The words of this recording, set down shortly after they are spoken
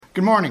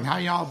Good morning. How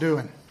y'all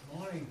doing?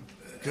 Morning.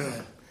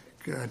 Good,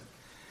 good.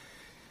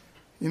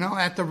 You know,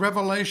 at the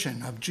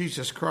revelation of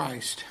Jesus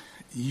Christ,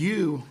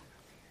 you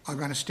are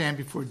going to stand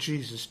before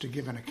Jesus to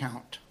give an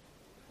account.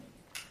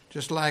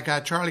 Just like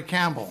Charlie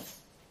Campbell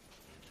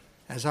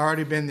has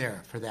already been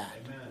there for that.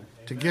 Amen.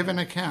 To give an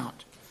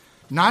account.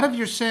 Not of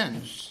your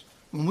sins.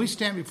 When we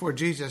stand before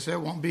Jesus,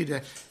 it won't be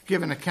to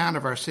give an account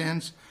of our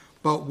sins,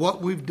 but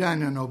what we've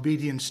done in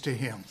obedience to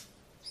him.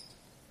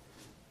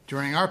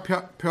 During our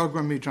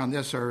pilgrimage on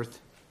this earth,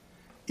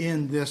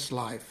 in this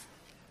life.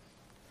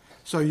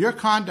 So your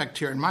conduct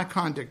here and my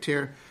conduct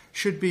here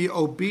should be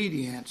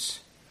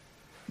obedience,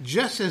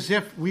 just as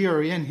if we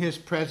are in his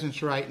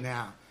presence right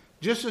now.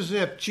 Just as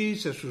if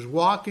Jesus was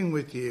walking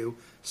with you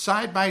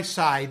side by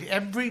side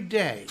every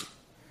day.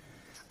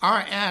 Our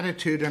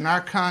attitude and our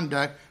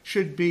conduct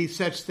should be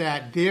such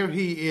that there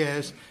he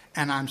is,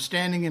 and I'm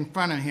standing in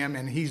front of him,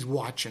 and he's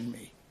watching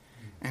me.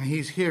 And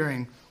he's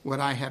hearing what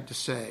I have to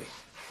say.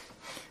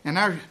 And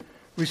our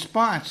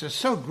response is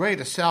so great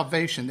a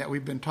salvation that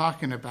we've been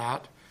talking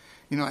about.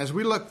 You know, as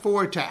we look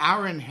forward to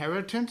our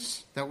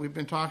inheritance that we've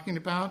been talking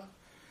about,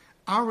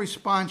 our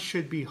response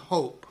should be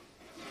hope.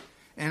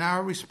 And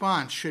our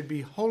response should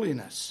be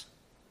holiness.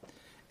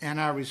 And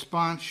our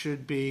response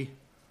should be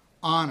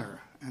honor.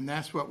 And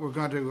that's what we're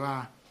going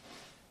to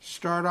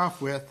start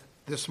off with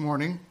this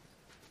morning.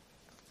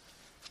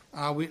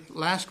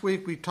 Last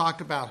week we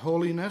talked about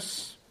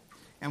holiness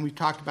and we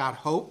talked about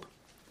hope.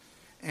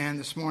 And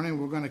this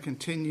morning we're going to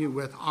continue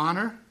with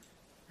honor.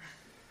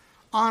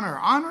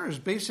 Honor is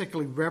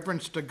basically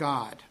reverence to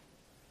God.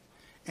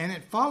 And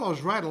it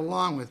follows right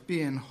along with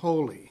being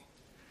holy.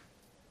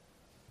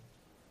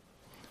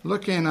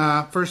 Look in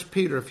 1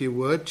 Peter, if you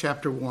would,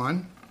 chapter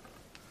 1,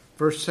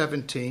 verse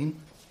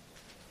 17.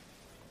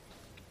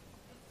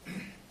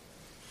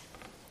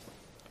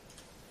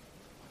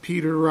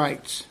 Peter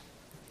writes,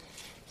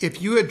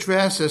 "If you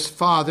address as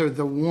Father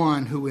the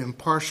one who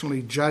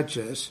impartially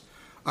judges,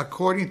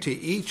 according to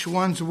each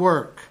one's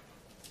work,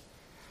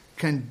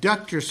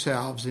 conduct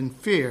yourselves in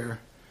fear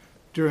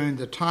during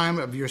the time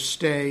of your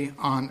stay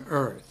on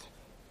earth."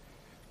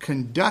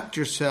 Conduct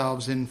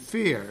yourselves in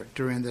fear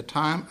during the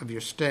time of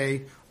your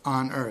stay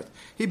on earth.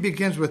 He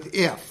begins with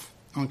if,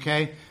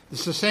 okay?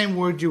 It's the same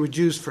word you would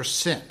use for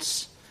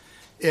since.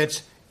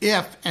 It's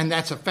if, and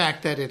that's a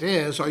fact that it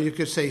is, or you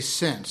could say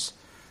since.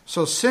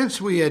 So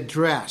since we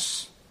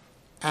address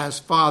as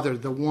Father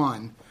the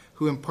one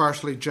who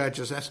impartially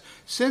judges us,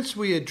 since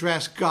we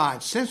address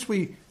God, since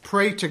we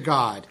pray to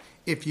God,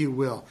 if you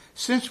will,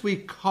 since we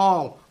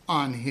call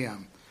on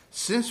him,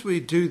 since we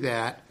do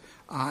that,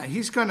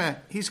 he's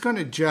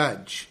gonna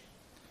judge.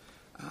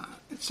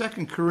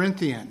 2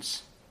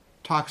 Corinthians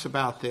talks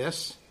about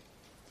this.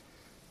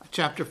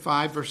 Chapter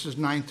 5, verses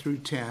 9 through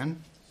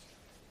 10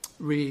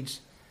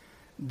 reads,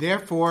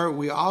 "Therefore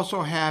we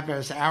also have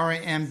as our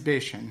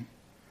ambition,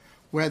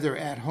 whether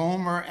at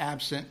home or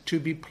absent, to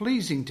be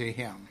pleasing to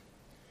him.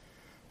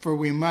 For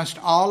we must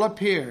all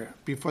appear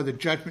before the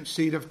judgment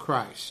seat of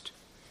Christ."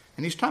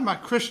 And he's talking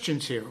about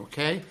Christians here,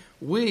 okay?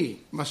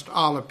 We must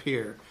all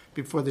appear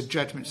before the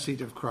judgment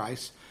seat of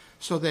Christ,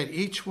 so that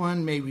each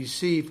one may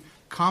receive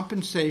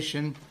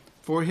compensation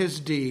for his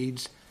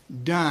deeds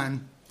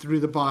done through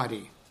the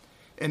body,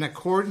 in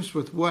accordance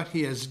with what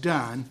he has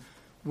done,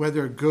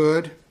 whether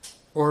good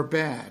or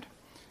bad.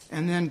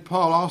 And then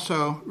Paul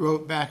also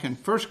wrote back in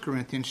 1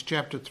 Corinthians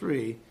chapter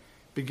 3,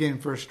 beginning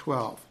verse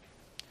 12.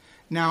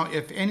 "Now,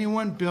 if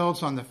anyone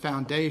builds on the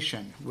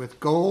foundation with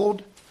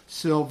gold,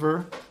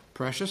 silver,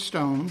 precious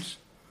stones,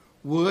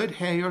 wood,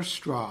 hay, or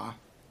straw,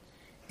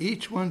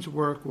 each one's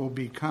work will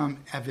become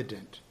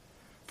evident,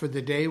 for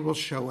the day will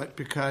show it,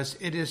 because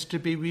it is to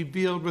be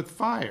revealed with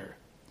fire,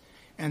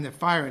 and the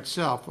fire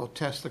itself will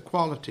test the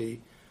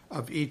quality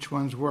of each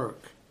one's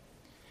work.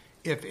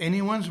 If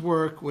anyone's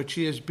work which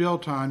he is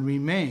built on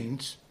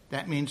remains,"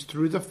 that means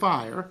through the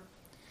fire,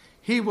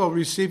 "he will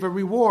receive a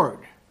reward.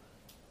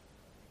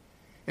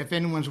 If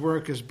anyone's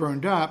work is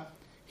burned up,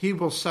 he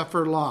will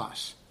suffer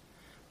loss,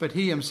 but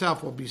he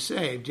himself will be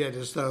saved, yet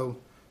as though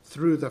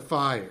through the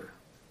fire."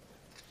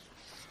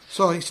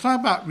 So he's talking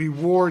about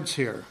rewards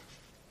here.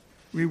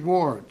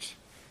 Rewards.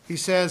 He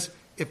says,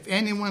 if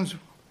anyone's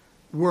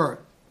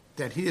work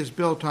that he is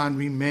built on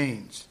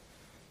remains,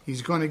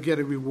 he's going to get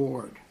a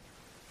reward.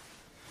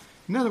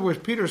 In other words,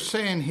 Peter's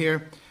saying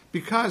here,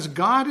 because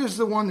God is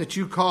the one that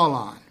you call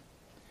on,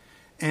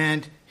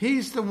 and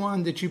he's the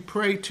one that you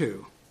pray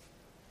to,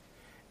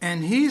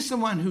 and he's the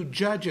one who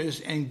judges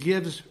and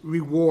gives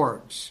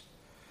rewards.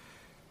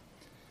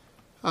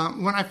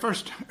 When I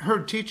first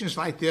heard teachings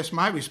like this,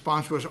 my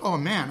response was, "Oh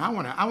man, I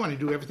want to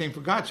do everything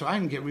for God so I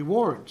can get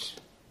rewards."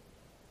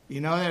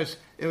 You know,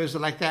 it was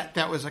like that.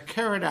 That was a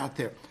carrot out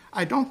there.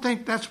 I don't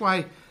think that's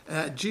why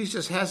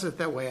Jesus has it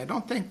that way. I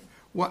don't think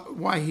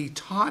why he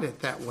taught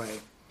it that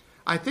way.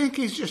 I think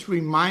he's just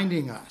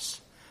reminding us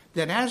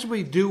that as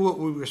we do what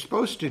we were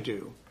supposed to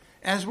do,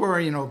 as we're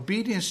in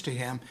obedience to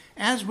him,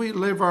 as we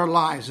live our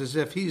lives as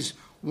if he's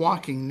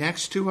walking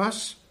next to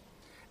us,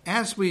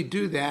 as we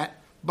do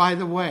that, by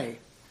the way,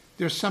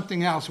 there's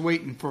something else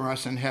waiting for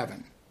us in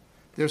heaven.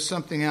 There's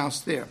something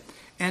else there.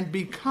 And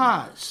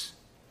because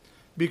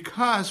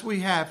we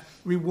have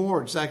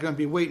rewards that are going to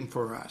be waiting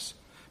for us,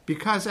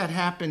 because that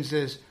happens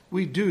as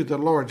we do the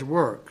Lord's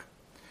work,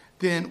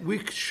 then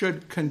we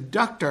should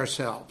conduct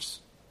ourselves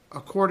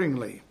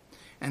accordingly.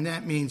 And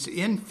that means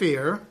in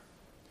fear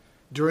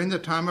during the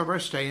time of our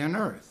stay on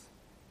earth.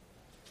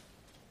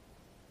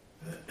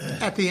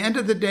 At the end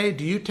of the day,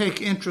 do you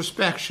take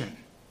introspection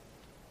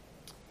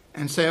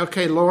and say,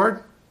 okay,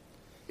 Lord,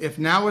 if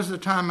now is the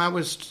time I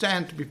would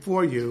stand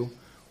before you,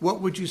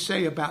 what would you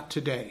say about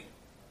today?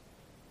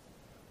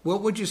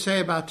 What would you say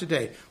about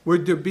today?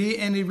 Would there be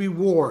any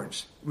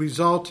rewards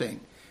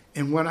resulting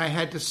in what I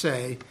had to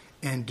say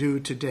and do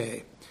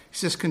today? He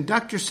says,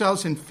 conduct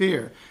yourselves in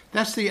fear.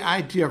 That's the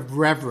idea of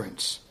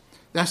reverence.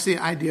 That's the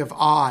idea of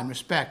awe and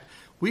respect.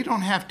 We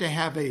don't have to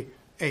have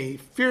a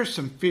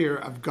fearsome fear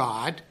of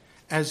God,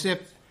 as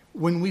if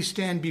when we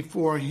stand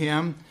before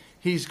him,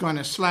 he's going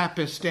to slap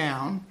us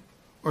down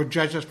or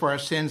judge us for our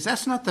sins.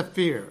 That's not the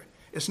fear.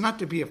 It's not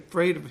to be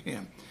afraid of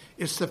him.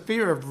 It's the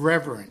fear of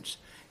reverence.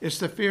 It's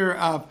the fear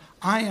of,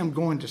 I am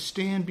going to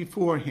stand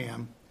before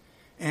him,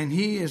 and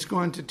he is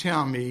going to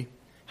tell me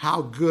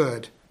how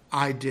good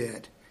I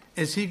did.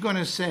 Is he going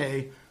to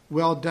say,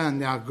 well done,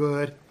 thou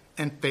good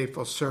and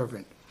faithful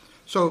servant?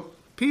 So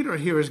Peter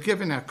here is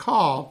giving a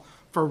call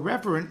for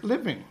reverent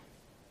living.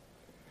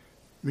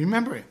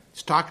 Remember,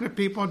 he's talking to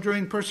people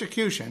during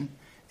persecution,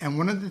 and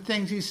one of the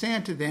things he's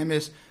saying to them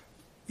is,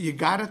 you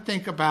got to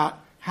think about,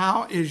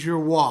 how is your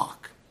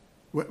walk?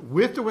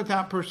 With or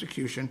without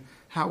persecution,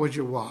 how is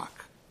your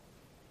walk?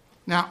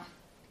 Now,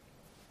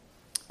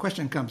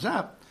 question comes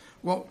up,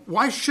 well,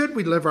 why should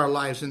we live our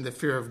lives in the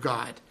fear of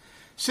God?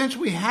 Since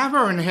we have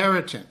our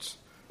inheritance,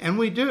 and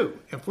we do,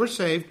 if we're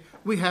saved,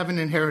 we have an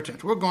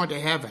inheritance. We're going to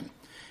heaven.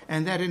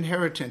 And that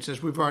inheritance,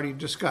 as we've already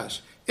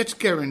discussed, it's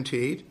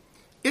guaranteed,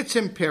 it's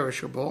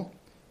imperishable,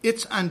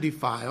 it's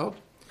undefiled,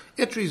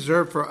 it's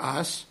reserved for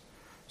us.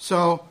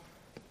 So,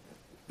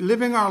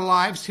 living our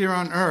lives here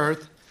on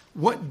earth,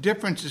 what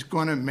difference is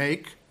going to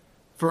make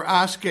for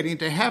us getting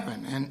to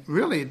heaven? And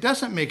really, it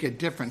doesn't make a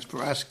difference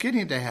for us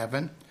getting to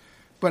heaven,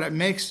 but it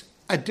makes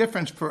a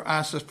difference for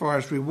us as far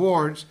as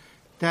rewards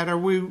that are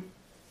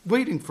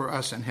waiting for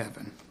us in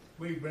heaven.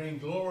 We bring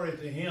glory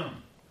to him.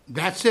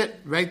 That's it,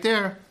 right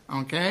there,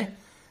 okay?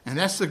 And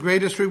that's the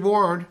greatest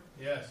reward.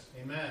 Yes,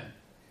 amen.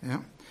 Yeah.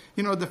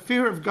 You know, the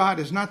fear of God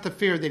is not the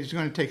fear that he's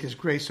going to take his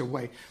grace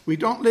away. We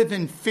don't live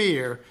in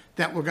fear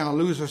that we're going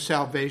to lose our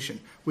salvation.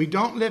 We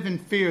don't live in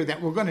fear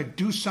that we're going to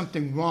do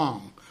something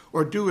wrong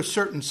or do a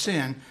certain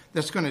sin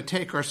that's going to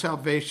take our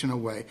salvation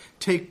away,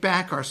 take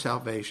back our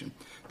salvation.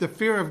 The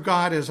fear of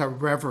God is a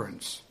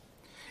reverence.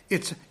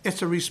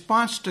 It's a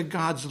response to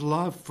God's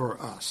love for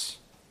us.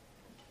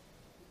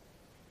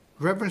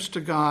 Reverence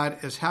to God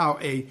is how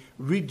a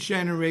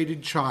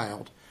regenerated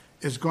child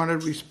is going to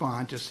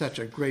respond to such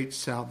a great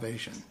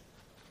salvation.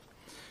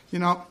 You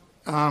know,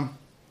 I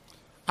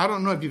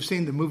don't know if you've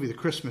seen the movie The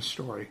Christmas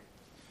Story,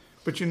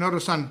 but you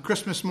notice on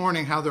Christmas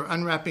morning how they're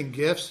unwrapping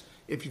gifts.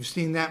 If you've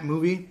seen that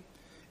movie,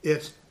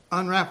 it's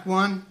unwrap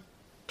one,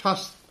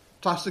 toss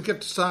the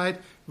gift aside,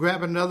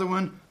 grab another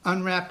one,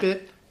 unwrap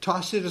it,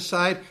 toss it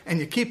aside, and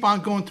you keep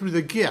on going through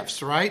the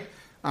gifts, right?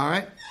 All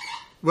right?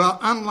 Well,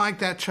 unlike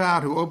that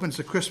child who opens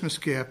the Christmas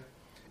gift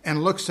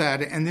and looks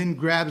at it and then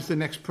grabs the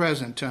next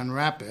present to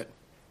unwrap it,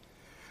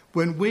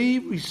 when we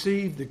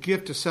receive the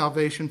gift of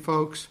salvation,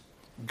 folks,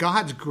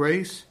 God's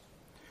grace,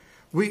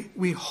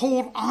 we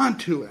hold on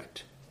to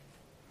it,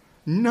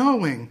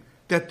 knowing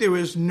that there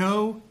is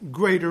no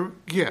greater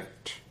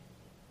gift,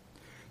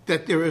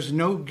 that there is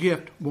no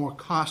gift more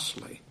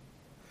costly,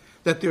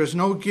 that there is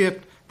no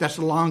gift that's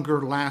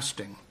longer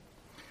lasting,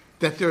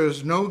 that there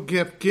is no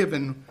gift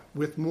given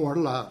with more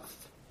love.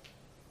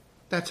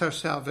 That's our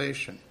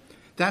salvation.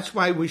 That's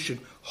why we should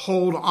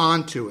hold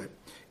on to it.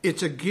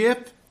 It's a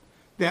gift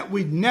that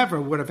we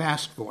never would have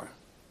asked for,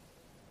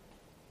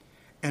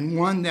 and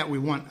one that we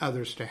want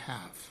others to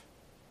have.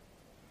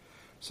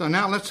 So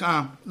now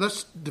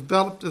let's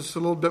develop this a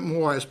little bit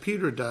more as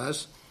Peter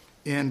does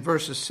in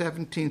verses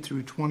 17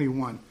 through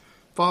 21.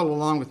 Follow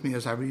along with me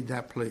as I read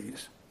that,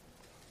 please.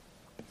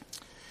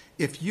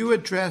 If you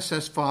address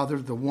as Father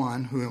the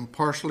one who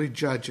impartially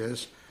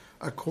judges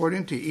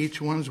according to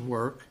each one's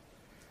work,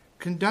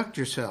 conduct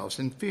yourselves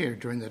in fear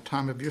during the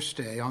time of your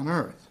stay on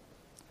earth,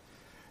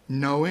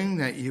 knowing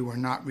that you were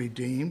not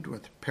redeemed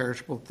with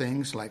perishable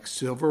things like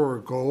silver or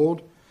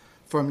gold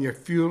from your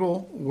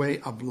futile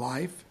way of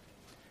life,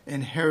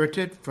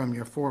 inherited from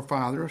your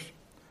forefathers,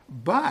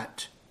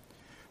 but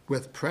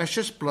with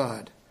precious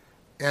blood,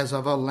 as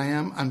of a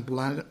lamb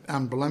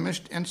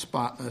unblemished and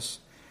spotless,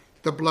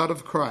 the blood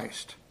of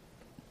Christ.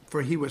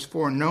 For he was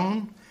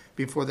foreknown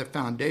before the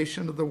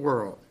foundation of the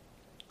world,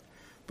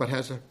 but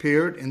has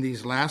appeared in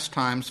these last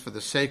times for the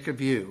sake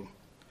of you,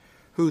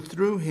 who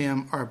through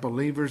him are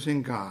believers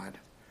in God,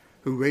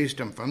 who raised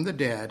him from the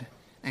dead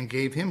and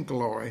gave him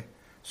glory,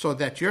 so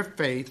that your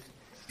faith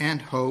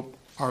and hope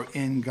are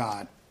in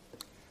God.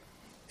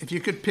 if you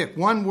could pick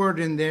one word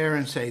in there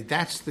and say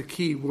that's the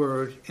key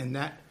word in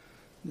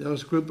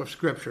those group of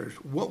scriptures,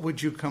 what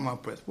would you come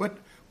up with?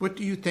 What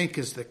do you think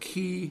is the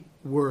key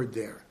word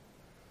there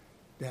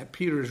that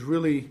Peter is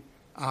really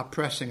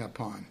pressing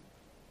upon?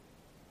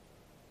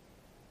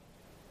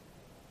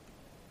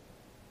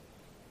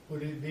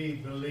 Would it be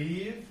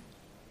believe?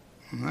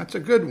 That's a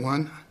good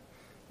one,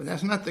 but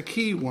that's not the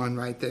key one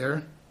right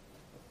there.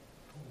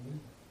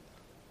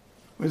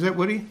 Was it,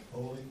 Woody?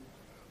 Holy.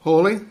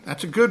 Holy.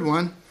 That's a good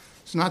one.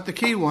 It's not the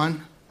key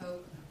one.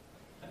 Hope.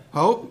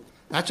 Hope.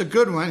 That's a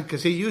good one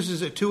because he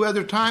uses it 2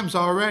 other times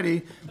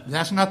already.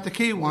 That's not the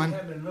key one. I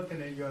have been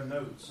looking at your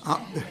notes.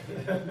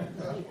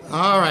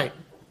 All right.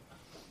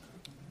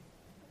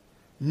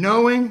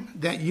 Knowing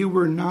that you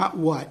were not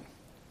what?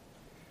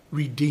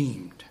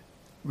 Redeemed.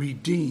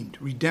 Redeemed.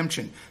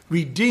 Redemption.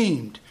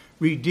 Redeemed.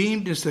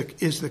 Redeemed is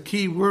the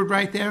key word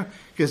right there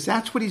because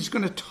that's what he's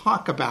going to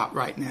talk about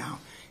right now.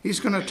 He's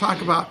going to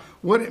talk about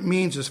what it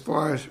means as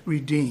far as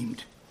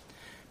redeemed.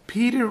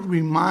 Peter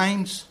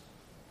reminds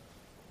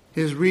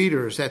his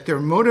readers that their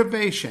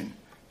motivation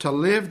to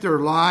live their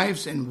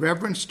lives in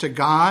reverence to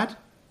God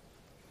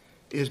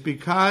is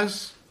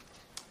because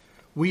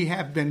we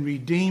have been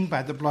redeemed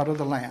by the blood of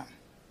the Lamb.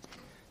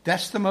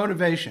 That's the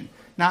motivation.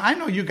 Now, I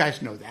know you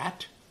guys know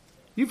that.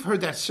 You've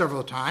heard that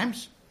several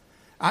times.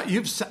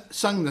 You've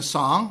sung the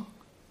song.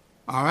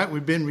 All right,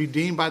 we've been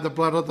redeemed by the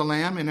blood of the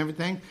Lamb and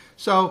everything.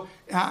 So,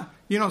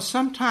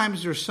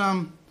 sometimes there's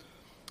some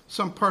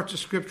parts of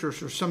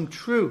scriptures or some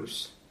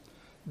truths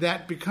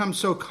that become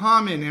so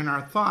common in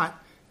our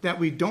thought that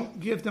we don't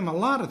give them a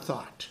lot of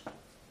thought.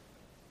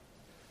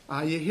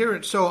 You hear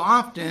it so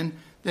often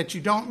that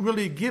you don't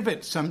really give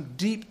it some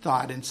deep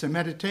thought and some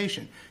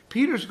meditation.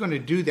 Peter's going to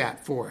do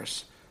that for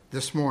us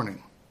this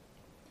morning.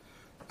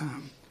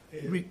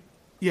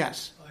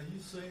 Yes? Are you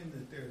saying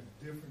that there are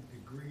different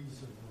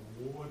degrees of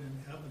reward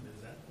in heaven?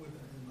 Is that what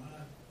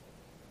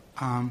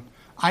in mind?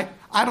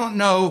 I don't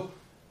know.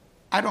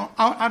 I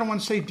don't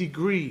want to say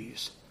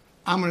degrees.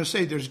 I'm going to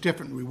say there's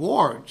different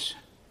rewards.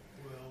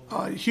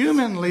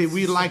 Humanly,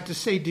 we like to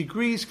say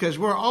degrees because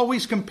we're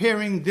always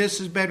comparing this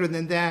is better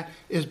than that,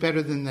 is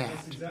better than that.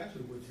 That's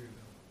exactly what you're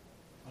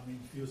doing. I mean,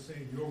 if you're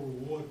saying your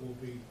reward will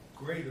be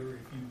greater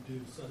if you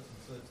do such and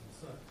such and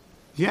such.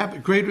 Yeah,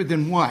 but greater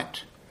than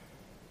what?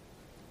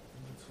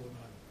 That's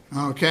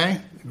what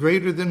Okay,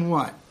 greater than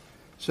what?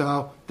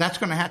 So that's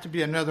going to have to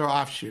be another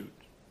offshoot.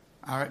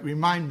 All right,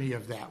 remind me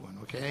of that one,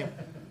 okay?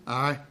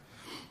 All right,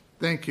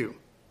 thank you.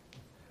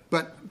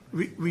 But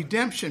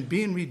redemption,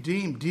 being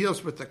redeemed,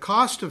 deals with the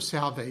cost of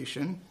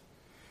salvation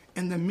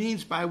and the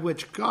means by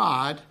which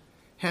God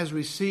has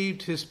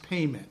received his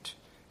payment.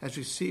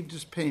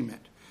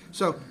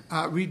 So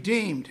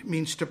redeemed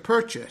means to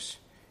purchase.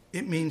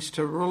 It means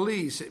to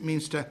release. It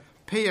means to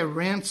pay a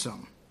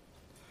ransom.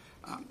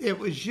 It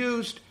was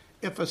used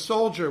if a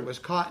soldier was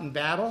caught in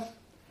battle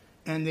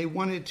and they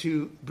wanted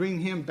to bring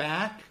him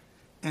back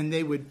and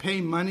they would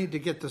pay money to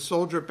get the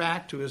soldier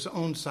back to his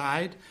own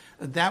side.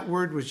 That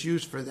word was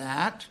used for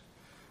that.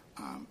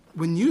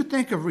 When you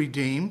think of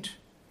redeemed,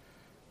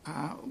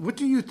 what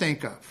do you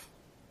think of?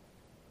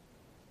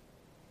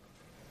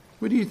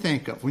 What do you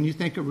think of when you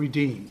think of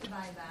redeemed? To buy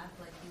back,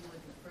 like you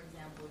would, for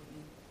example,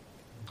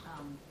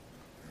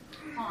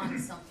 if you pawn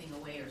something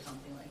away or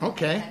something like that.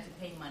 Okay. You have to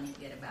pay money to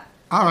get it back.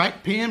 All right,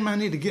 paying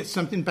money to get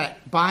something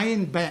back,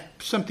 buying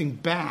back something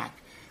back.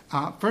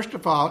 First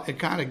of all, it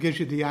kind of gives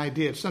you the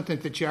idea of something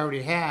that you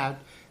already had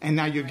and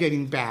now you're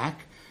getting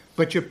back,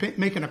 but you're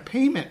making a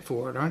payment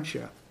for it, aren't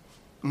you?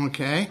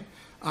 Okay.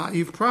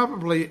 You've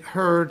probably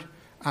heard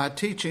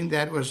teaching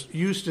that it was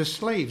used as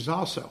slaves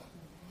also.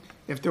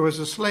 If there was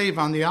a slave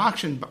on the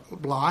auction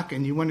block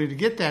and you wanted to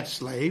get that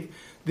slave,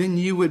 then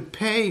you would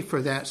pay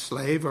for that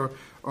slave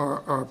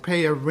or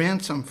pay a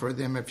ransom for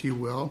them, if you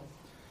will.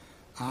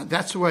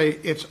 That's the way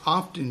it's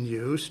often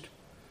used.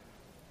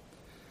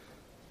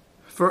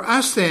 For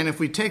us then, if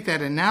we take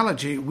that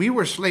analogy, we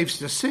were slaves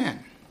to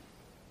sin.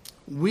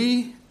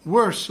 We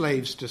were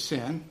slaves to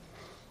sin.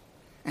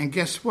 And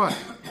guess what?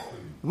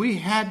 We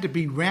had to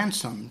be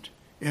ransomed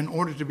in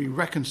order to be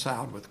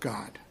reconciled with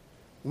God.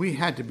 We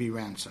had to be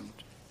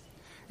ransomed.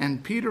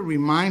 And Peter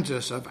reminds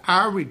us of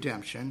our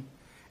redemption,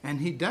 and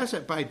he does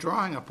it by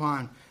drawing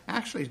upon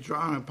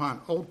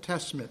Old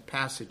Testament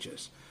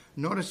passages.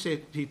 Notice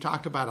he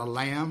talked about a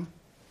lamb,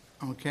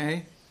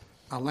 okay?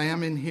 A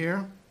lamb in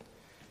here.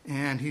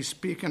 And he's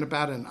speaking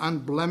about an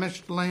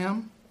unblemished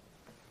lamb.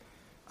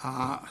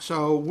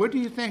 So what do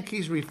you think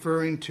he's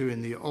referring to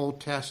in the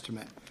Old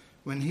Testament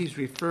when he's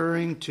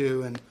referring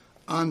to an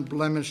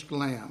unblemished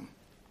lamb?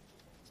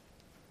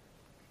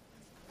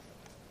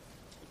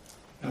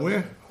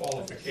 Where?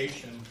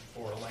 Qualification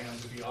for a lamb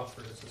to be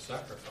offered as a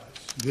sacrifice.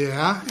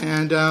 Yeah,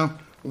 and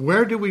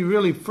where do we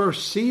really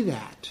first see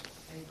that?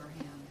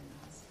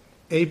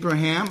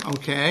 Abraham,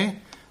 okay.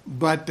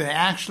 But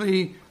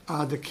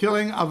the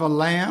killing of a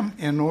lamb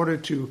in order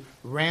to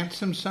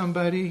ransom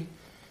somebody,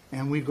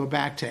 and we go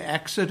back to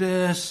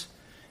Exodus,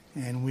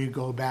 and we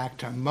go back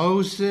to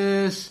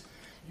Moses.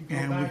 You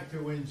go back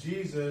to when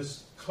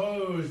Jesus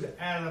clothed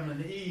Adam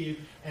and Eve,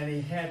 and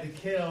he had to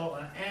kill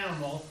an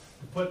animal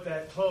to put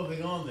that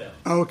clothing on them.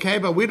 Okay,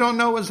 but we don't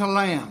know it was a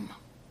lamb.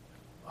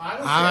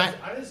 I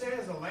didn't say it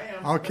was a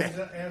lamb. Okay. It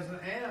was an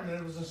animal.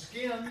 It was a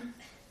skin.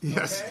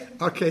 Yes.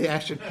 Okay,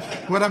 Ashton.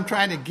 What I'm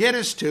trying to get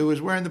us to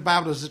is where in the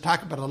Bible does it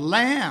talk about a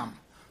lamb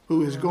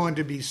who is going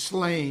to be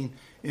slain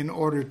in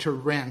order to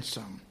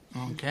ransom.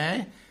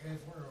 Okay? And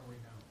where are we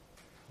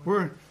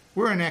now?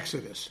 We're in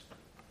Exodus.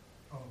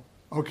 Oh,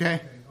 Okay?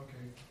 okay.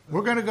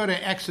 We're going to go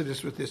to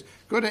Exodus with this.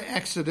 Go to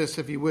Exodus,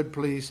 if you would,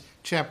 please,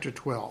 chapter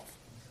 12.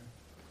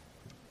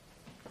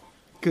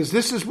 Because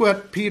this is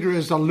what Peter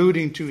is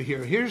alluding to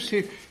here. Here's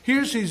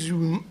he's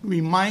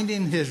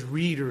reminding his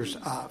readers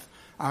of.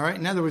 All right?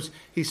 In other words,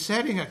 he's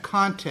setting a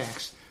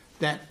context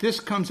that this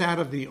comes out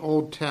of the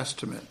Old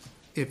Testament,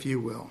 if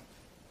you will.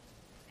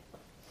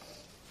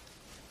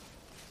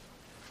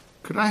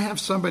 Could I have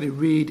somebody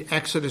read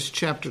Exodus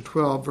chapter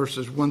 12,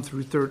 verses 1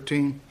 through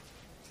 13?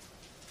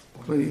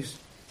 Please.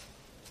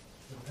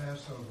 The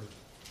Passover.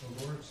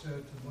 The Lord said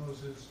to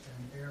Moses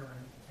and Aaron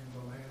in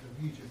the land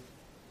of Egypt,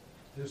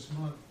 "This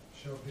month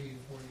shall be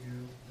for you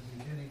the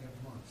beginning of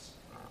months.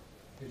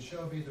 It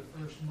shall be the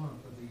first month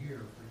of the year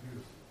for you.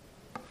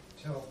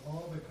 Tell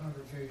all the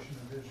congregation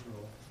of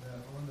Israel that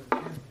on the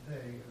 10th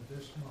day of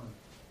this month,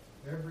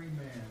 every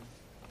man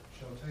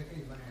shall take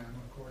a lamb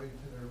according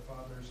to their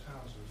father's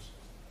houses,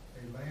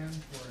 a lamb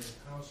for a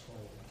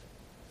household.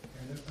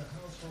 And if the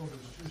household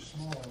is too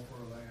small for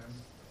a lamb,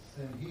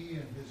 then he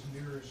and his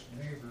nearest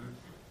neighbor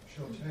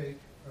shall take,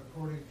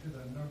 according to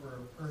the number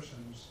of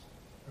persons,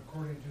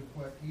 according to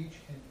what each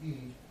can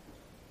eat,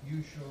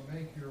 you shall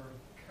make your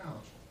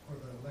count for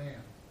the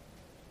lamb.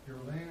 Your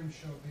lamb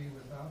shall be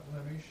without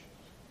blemish,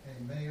 a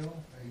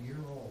male, a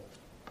year old.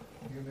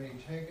 You may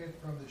take it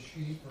from the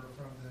sheep or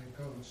from the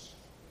goats,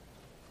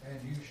 and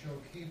you shall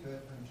keep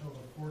it until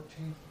the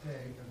 14th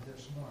day of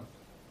this month,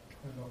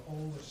 when the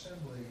whole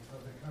assembly of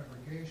the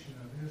congregation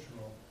of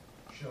Israel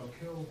shall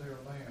kill their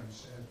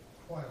lambs at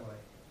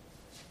twilight.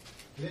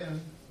 Then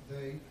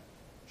they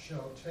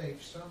shall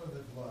take some of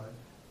the blood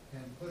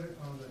and put it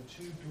on the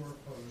 2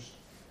 doorposts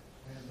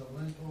and the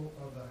lintel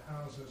of the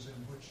houses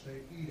in which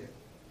they eat it.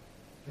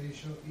 They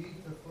shall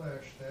eat the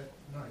flesh that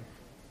night,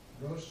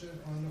 roasted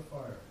on the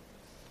fire.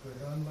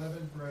 With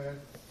unleavened bread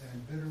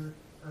and bitter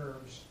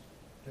herbs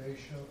they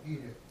shall eat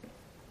it.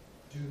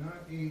 Do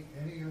not eat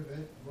any of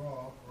it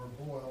raw or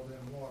boiled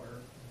in water,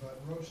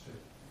 but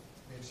roasted,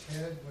 its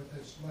head with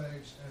its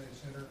legs and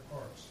its inner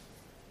parts.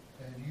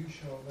 And you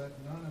shall let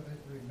none of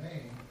it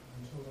remain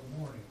until the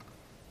morning.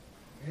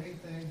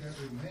 Anything that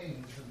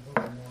remains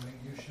until the morning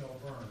you shall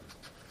burn.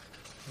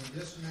 In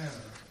this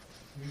manner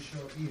you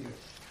shall eat it,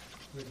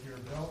 with your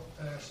belt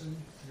fastened,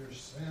 your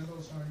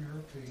sandals on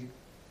your feet,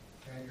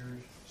 and your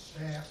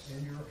staff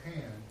in your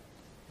hand,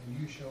 and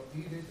you shall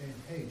eat it in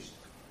haste.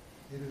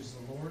 It is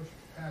the Lord's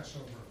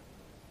Passover.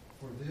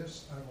 For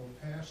this I will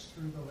pass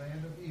through the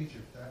land of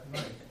Egypt that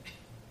night,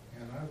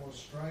 and I will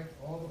strike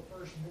all the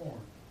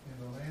firstborn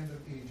in the land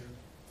of Egypt,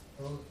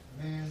 both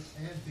man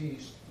and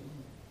beast,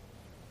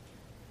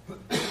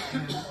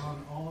 and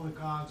on all the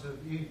gods of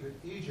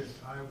Egypt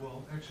I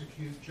will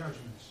execute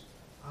judgments.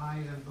 I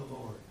am the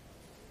Lord.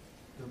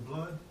 The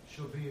blood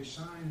shall be a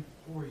sign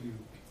for you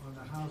on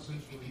the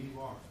houses where you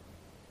are.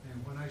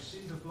 And when I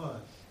see the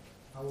blood,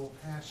 I will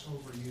pass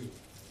over you,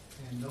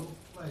 and no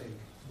plague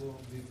will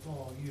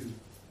befall you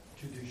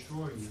to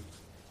destroy you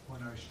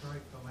when I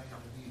strike the land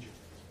of Egypt.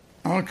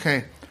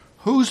 Okay.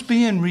 Who's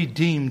being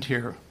redeemed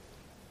here?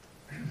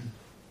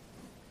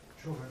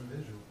 Children of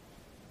Israel.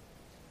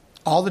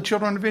 All the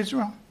children of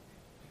Israel?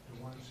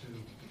 The ones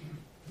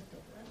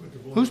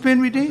who... Who's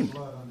been redeemed?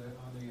 Blood on the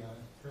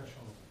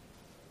threshold.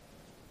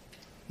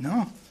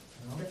 No,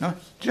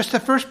 just the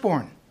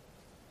firstborn.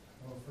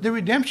 The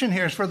redemption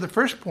here is for the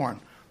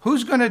firstborn.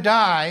 Who's going to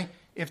die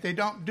if they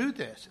don't do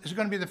this? It's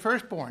going to be the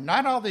firstborn.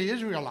 Not all the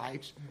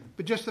Israelites,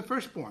 but just the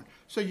firstborn.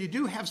 So you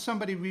do have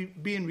somebody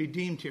being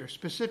redeemed here.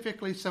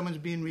 Specifically, someone's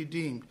being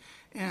redeemed.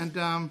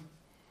 And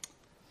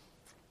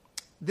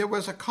there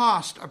was a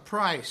cost, a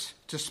price,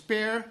 to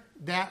spare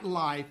that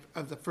life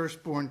of the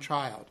firstborn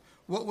child.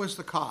 What was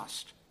the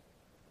cost?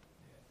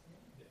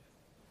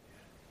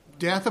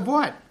 Death of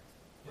what?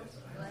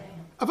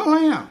 Of a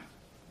lamb.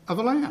 Of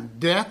a lamb.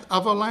 Death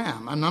of a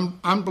lamb. An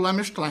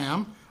unblemished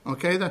lamb.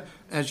 Okay,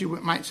 as you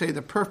might say,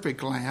 the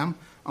perfect lamb.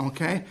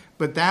 Okay,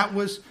 but that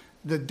was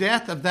the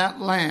death of that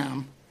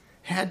lamb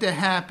had to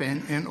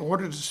happen in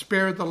order to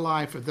spare the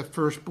life of the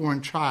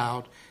firstborn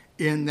child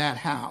in that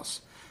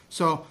house.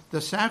 So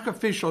the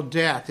sacrificial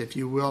death, if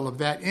you will, of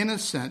that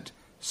innocent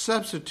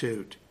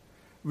substitute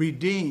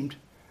redeemed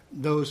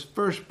those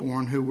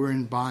firstborn who were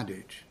in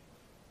bondage.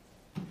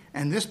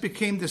 And this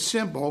became the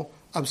symbol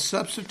of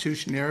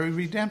substitutionary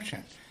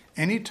redemption.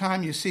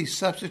 Anytime you see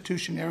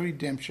substitutionary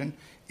redemption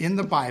in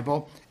the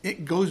Bible,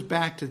 it goes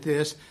back to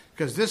this,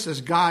 because this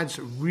is God's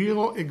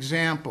real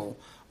example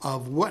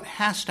of what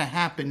has to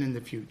happen in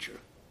the future.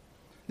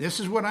 This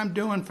is what I'm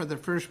doing for the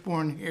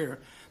firstborn here,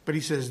 but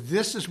he says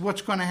this is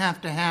what's going to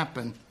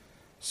happen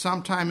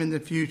sometime in the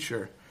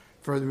future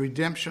for the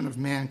redemption of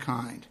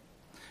mankind.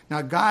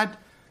 Now, God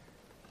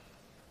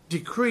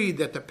decreed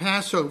that the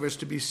Passover is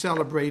to be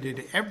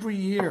celebrated every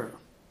year.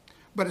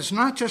 But it's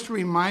not just a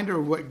reminder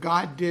of what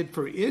God did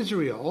for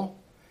Israel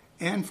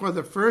and for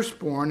the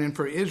firstborn and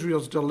for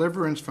Israel's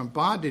deliverance from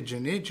bondage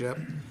in Egypt,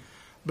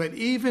 but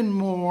even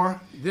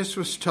more, this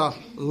was to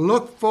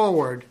look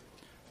forward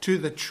to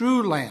the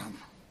true Lamb,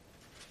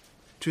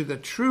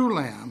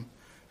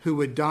 who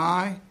would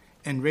die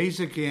and raise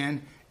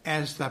again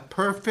as the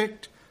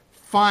perfect,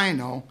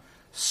 final,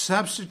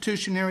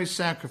 substitutionary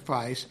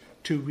sacrifice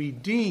to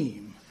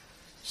redeem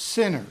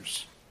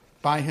sinners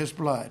by his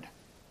blood.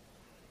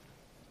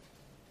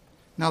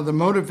 Now, the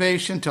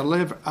motivation to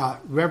live a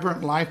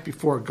reverent life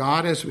before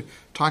God, as we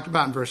talked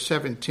about in verse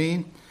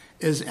 17,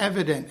 is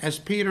evident as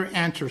Peter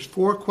answers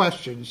 4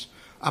 questions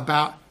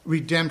about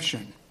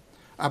redemption,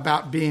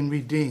 about being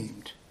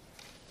redeemed.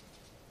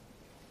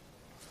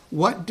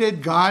 What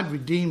did God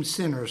redeem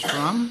sinners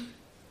from?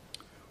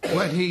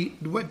 What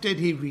did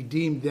he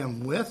redeem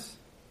them with?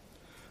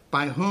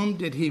 By whom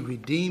did he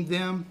redeem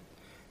them?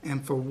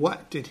 And for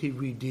what did he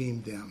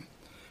redeem them?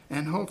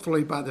 And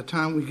hopefully by the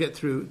time we get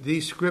through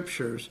these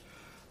scriptures,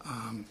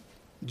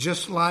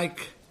 just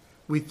like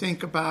we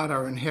think about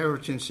our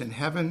inheritance in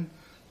heaven,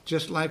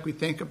 just like we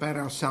think about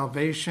our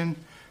salvation,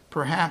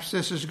 perhaps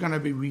this is going to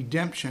be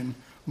redemption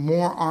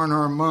more on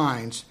our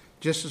minds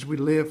just as we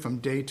live from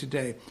day to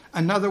day.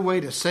 Another way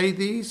to say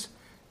these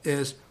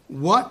is,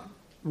 what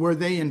were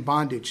they in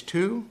bondage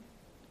to?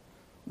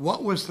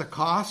 What was the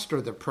cost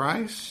or the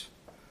price?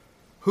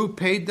 Who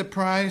paid the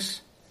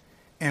price?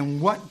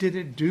 And what did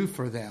it do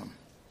for them?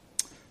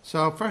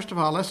 So first of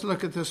all, let's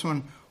look at this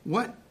one.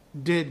 What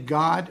did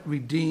God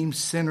redeem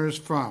sinners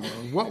from?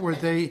 Or what were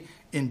they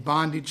in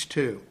bondage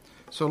to?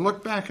 So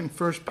look back in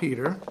 1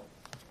 Peter.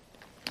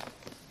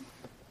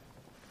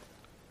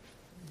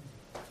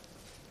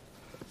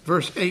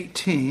 Verse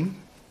 18.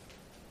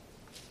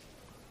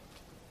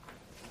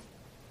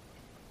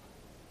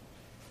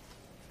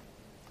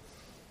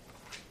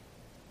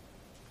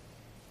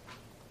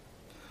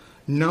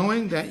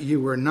 Knowing that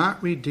you were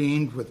not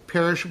redeemed with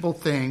perishable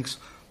things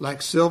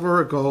like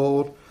silver or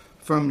gold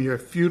from your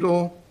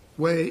futile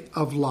way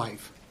of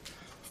life.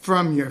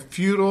 From your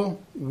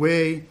futile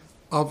way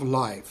of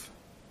life.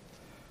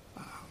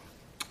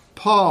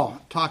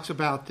 Paul talks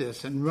about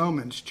this in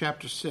Romans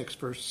chapter 6,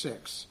 verse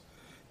 6.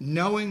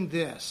 Knowing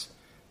this,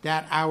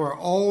 that our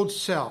old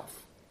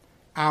self,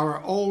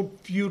 our old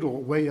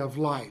futile way of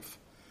life,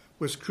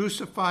 was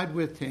crucified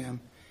with him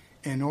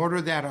in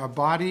order that our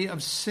body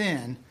of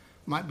sin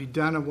might be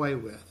done away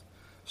with,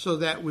 so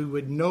that we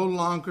would no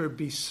longer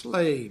be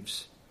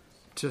slaves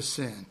to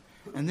sin.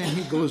 And then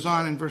he goes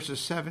on in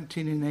verses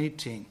 17 and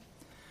 18.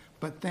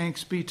 But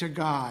thanks be to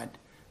God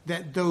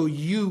that though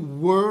you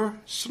were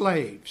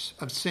slaves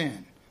of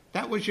sin,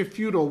 that was your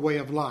futile way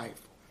of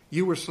life.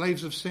 You were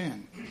slaves of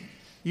sin.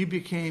 You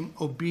became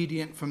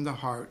obedient from the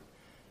heart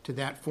to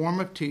that form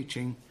of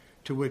teaching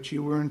to which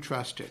you were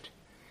entrusted.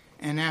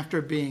 And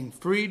after being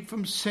freed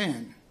from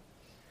sin,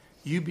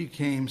 you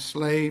became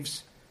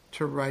slaves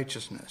to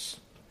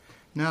righteousness.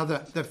 Now,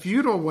 the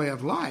futile way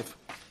of life,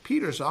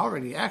 Peter's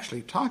already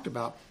actually talked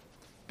about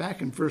back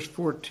in verse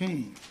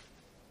 14.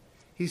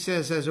 He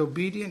says, as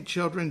obedient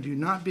children, do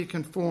not be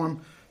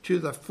conformed to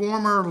the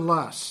former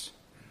lusts.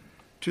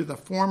 To the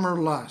former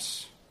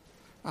lusts.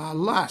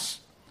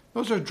 Lusts,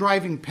 those are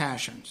driving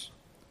passions.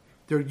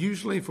 They're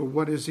usually for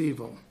what is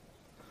evil.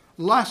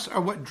 Lusts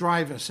are what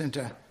drive us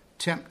into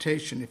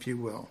temptation, if you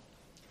will.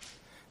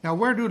 Now,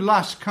 where do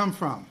lusts come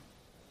from?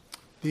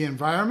 The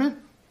environment?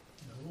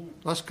 No.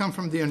 Lusts come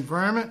from the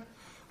environment?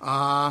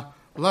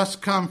 Lusts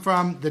come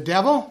from the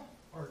devil?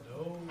 Or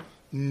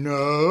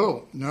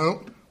no.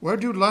 No. Where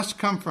do lusts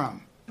come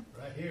from?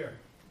 right here.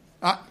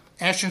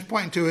 Ashton's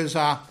pointing to his,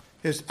 I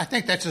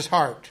think that's his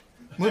heart.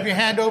 Move your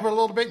hand over a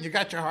little bit and you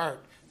got your heart.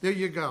 There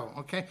you go.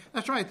 Okay?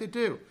 That's right, they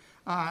do.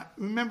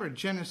 Remember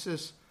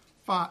Genesis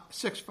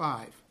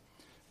 6:5.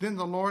 Then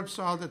the Lord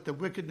saw that the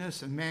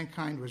wickedness of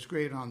mankind was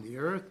great on the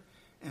earth,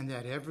 and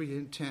that every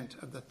intent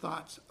of the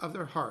thoughts of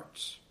their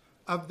hearts,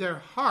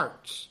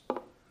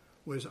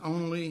 was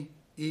only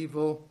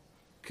evil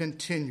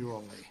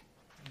continually.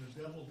 And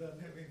the devil doesn't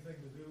have anything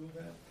to do with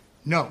that?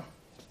 No.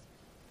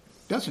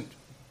 Doesn't.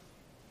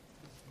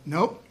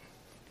 Nope.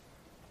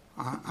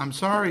 I'm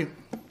sorry.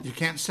 You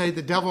can't say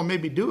the devil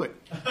made me do it.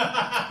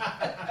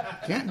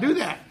 Can't do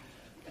that.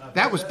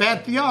 That was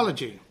bad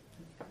theology.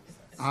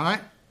 All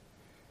right?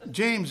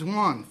 James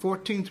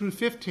 1:14 through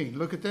 15.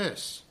 Look at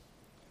this.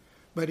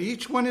 But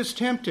each one is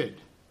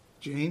tempted,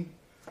 Gene,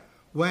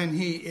 when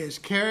he is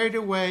carried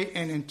away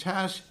and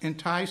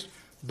enticed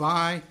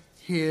by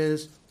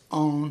his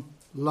own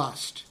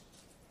lust.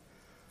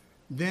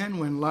 Then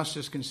when lust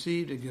is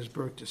conceived, it gives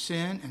birth to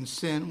sin, and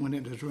sin, when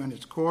it has run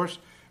its course,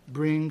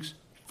 brings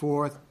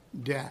forth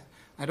death.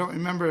 I don't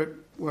remember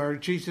where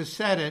Jesus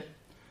said it,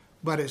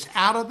 but it's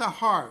out of the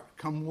heart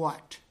come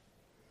what?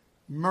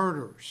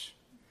 Murders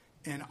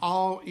and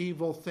all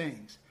evil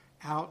things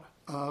out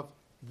of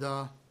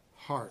the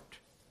heart.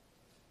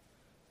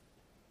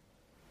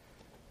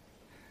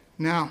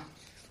 Now,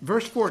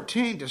 verse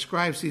 14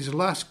 describes these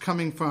lusts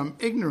coming from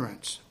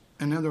ignorance.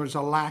 In other words,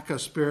 a lack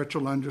of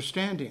spiritual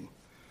understanding.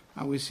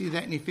 We see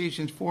that in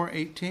Ephesians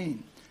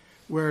 4:18,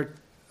 where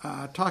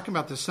talking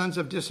about the sons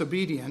of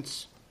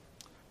disobedience,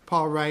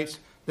 Paul writes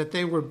that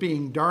they were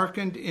being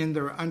darkened in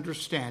their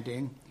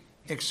understanding,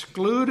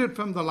 excluded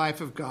from the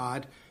life of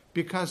God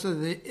because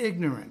of the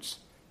ignorance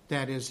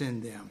that is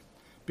in them,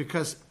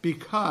 because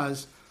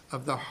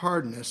of the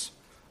hardness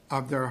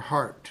of their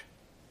heart.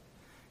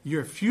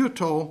 Your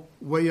futile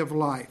way of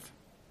life.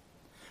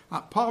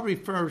 Paul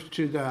refers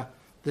to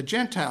the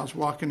Gentiles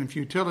walking in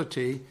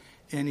futility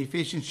in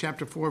Ephesians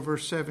chapter 4,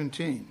 verse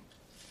 17.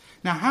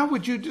 Now, how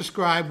would you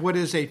describe what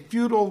is a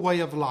futile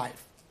way of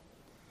life?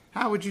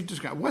 How would you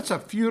describe? What's a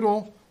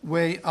futile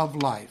way of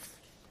life?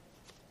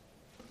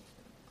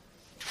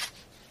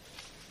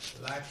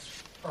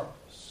 Lacks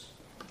purpose.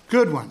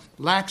 Good one.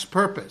 Lacks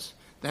purpose.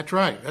 That's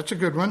right. That's a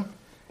good one.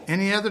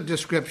 Any other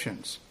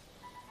descriptions?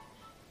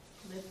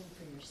 Living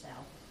for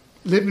yourself.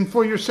 Living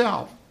for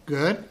yourself.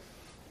 Good.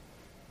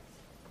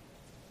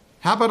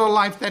 How about a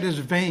life that is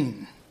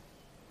vain?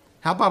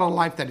 How about a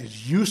life that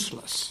is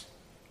useless?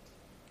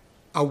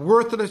 A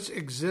worthless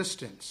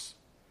existence.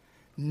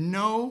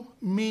 No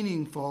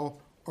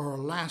meaningful or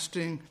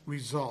lasting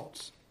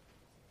results.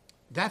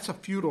 That's a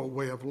futile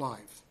way of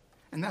life.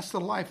 And that's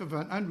the life of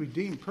an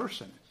unredeemed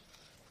person.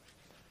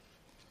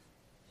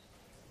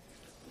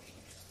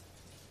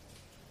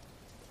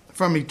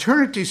 From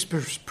eternity's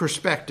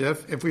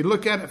perspective, if we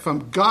look at it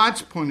from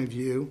God's point of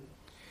view,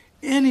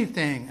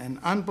 anything an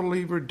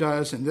unbeliever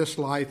does in this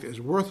life is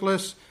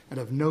worthless and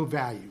of no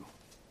value.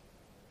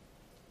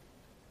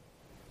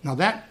 Now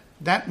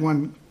that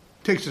one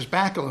takes us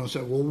back a little and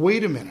says, well,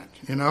 wait a minute,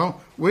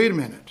 wait a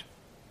minute.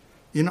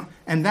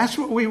 And that's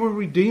what we were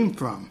redeemed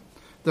from.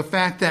 The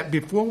fact that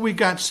before we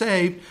got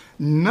saved,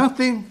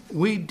 nothing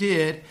we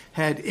did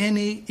had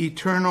any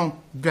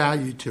eternal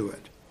value to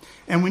it.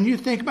 And when you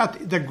think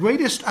about the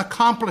greatest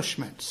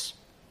accomplishments,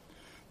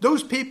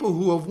 those people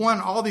who have won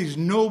all these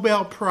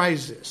Nobel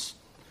Prizes,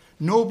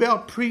 Nobel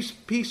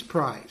Peace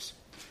Prize,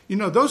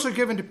 those are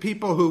given to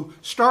people who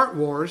start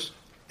wars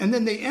and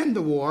then they end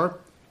the war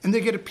and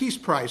they get a peace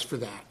prize for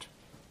that.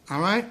 All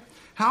right?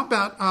 How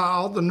about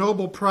all the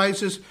Nobel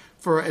Prizes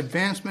for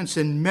advancements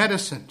in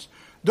medicines?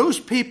 Those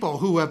people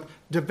who have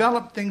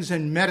developed things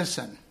in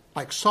medicine,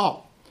 like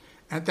salt,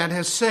 and that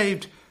has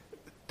saved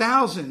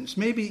thousands,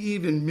 maybe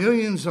even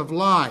millions of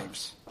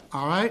lives.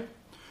 All right?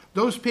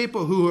 Those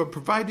people who have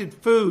provided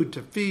food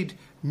to feed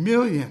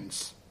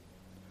millions.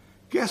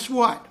 Guess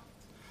what?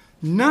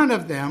 None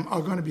of them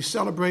are going to be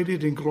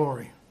celebrated in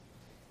glory.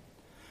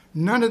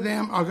 None of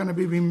them are going to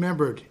be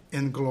remembered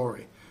in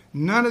glory.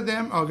 None of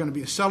them are going to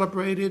be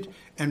celebrated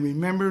and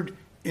remembered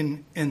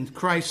in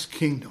Christ's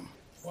kingdom.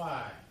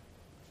 Why?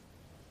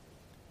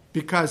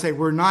 Because they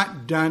were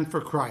not done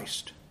for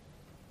Christ.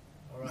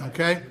 All right.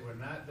 Okay? They were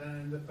not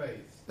done in the faith.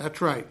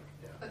 That's right.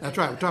 Yeah. That's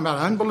right. We're talking about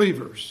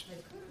unbelievers. They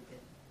could have been.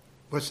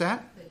 What's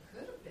that? They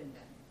could have been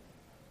done.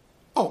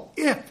 Oh,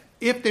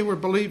 if they were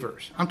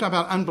believers. I'm talking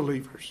about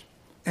unbelievers.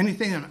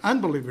 Anything an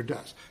unbeliever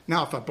does.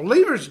 Now, if a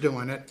believer's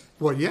doing it,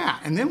 well, yeah.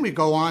 And then we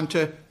go on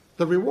to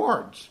the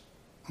rewards.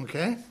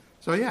 Okay?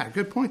 So, yeah,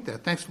 good point there.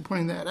 Thanks for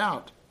pointing that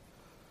out.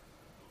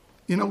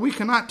 We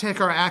cannot take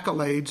our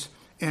accolades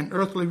and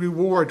earthly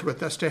rewards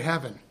with us to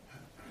heaven.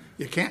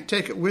 You can't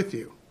take it with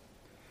you.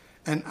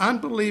 And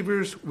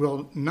unbelievers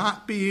will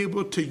not be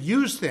able to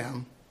use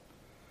them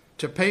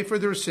to pay for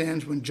their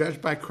sins when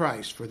judged by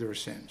Christ for their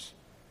sins.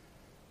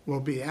 Will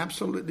be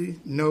absolutely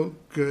no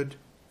good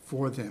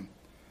for them.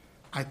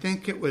 I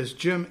think it was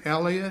Jim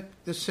Elliot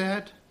that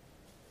said,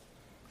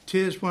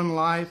 "'Tis when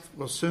life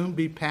will soon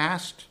be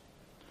past.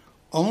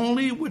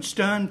 Only what's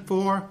done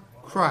for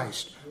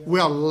Christ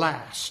will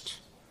last.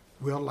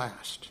 Will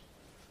last."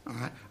 All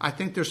right? I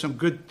think there's some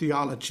good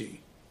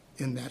theology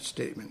in that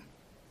statement.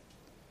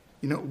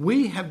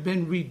 We have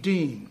been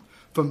redeemed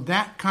from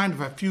that kind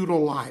of a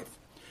futile life.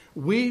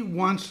 We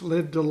once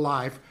lived a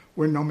life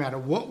where no matter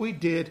what we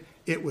did,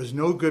 it was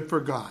no good for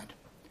God.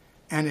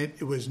 And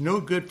it was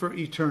no good for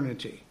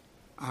eternity.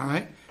 All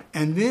right?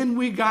 And then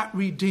we got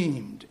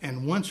redeemed.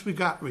 And once we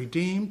got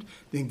redeemed,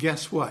 then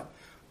guess what?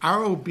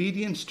 Our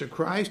obedience to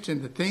Christ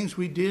and the things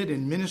we did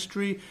in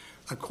ministry,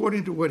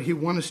 according to what he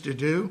wants us to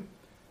do,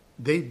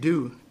 they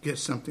do get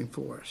something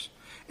for us.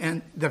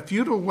 And the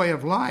futile way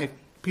of life,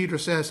 Peter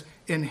says,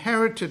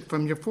 inherited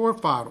from your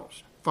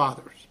forefathers.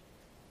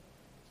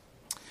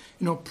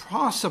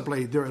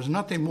 Possibly there is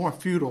nothing more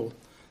futile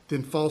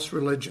than false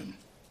religion.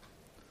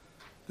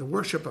 The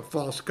worship of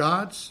false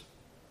gods,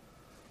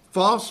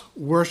 false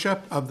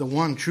worship of the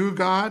one true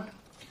God,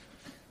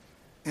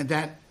 and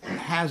that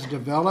has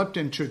developed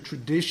into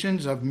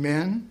traditions of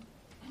men.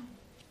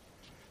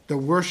 The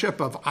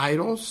worship of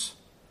idols.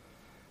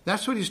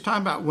 That's what he's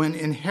talking about when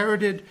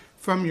inherited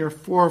from your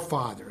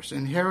forefathers,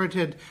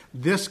 inherited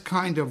this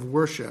kind of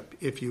worship,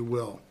 if you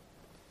will.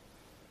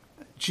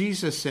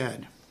 Jesus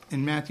said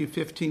in Matthew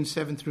 15,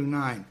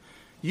 7-9,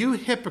 "You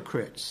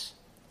hypocrites,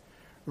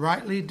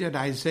 rightly did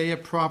Isaiah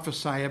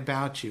prophesy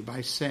about you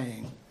by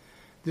saying,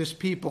 This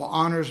people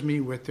honors me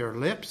with their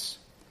lips,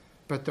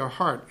 but their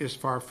heart is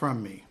far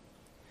from me.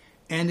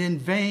 And in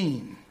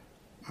vain,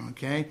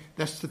 okay,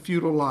 that's the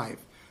futile life,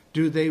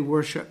 do they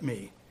worship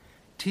me,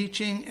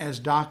 teaching as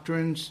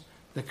doctrines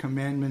the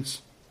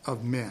commandments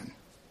of men.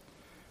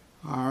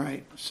 All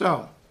right,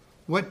 so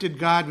what did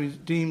God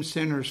redeem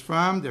sinners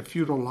from? Their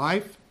futile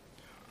life.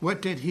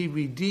 What did he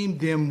redeem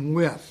them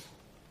with?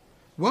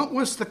 What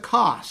was the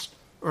cost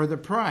or the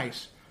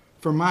price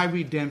for my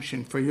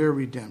redemption, for your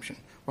redemption?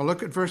 Well,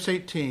 look at verse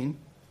 18.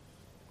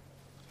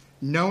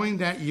 Knowing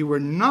that you were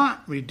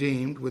not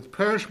redeemed with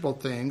perishable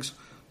things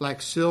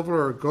like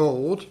silver or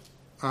gold.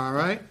 All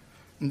right.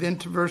 And then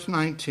to verse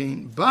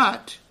 19.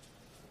 But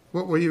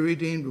what were you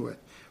redeemed with?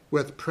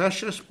 With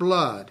precious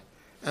blood,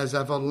 as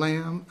of a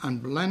lamb,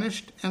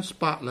 unblemished and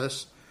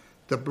spotless,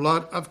 the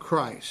blood of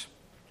Christ.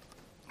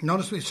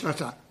 Notice we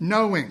start out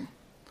knowing.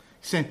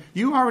 He's saying,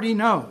 you already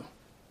know.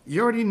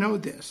 You already know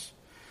this.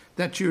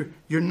 That you're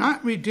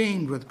not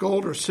redeemed with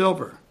gold or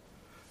silver.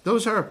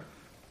 Those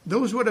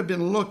would have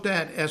been looked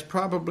at as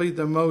probably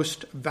the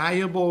most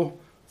valuable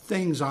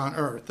things on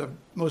earth, the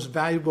most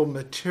valuable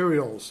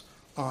materials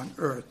on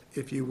earth,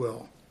 if you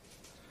will.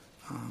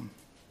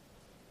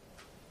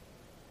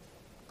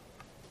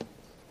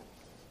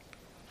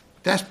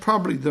 That's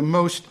probably the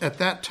most, at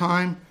that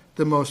time,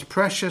 the most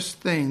precious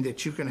thing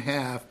that you can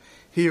have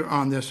here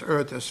on this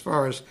earth as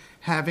far as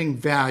having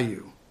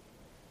value.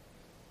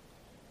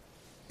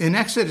 In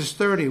Exodus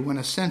 30, when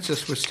a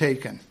census was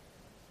taken,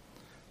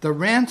 the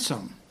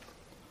ransom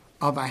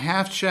of a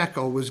half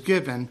shekel was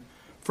given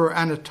for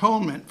an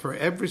atonement for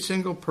every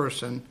single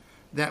person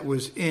that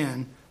was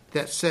in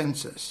that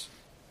census.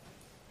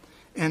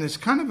 And it's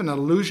kind of an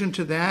allusion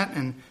to that,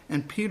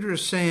 and Peter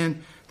is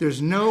saying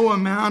there's no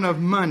amount of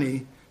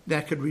money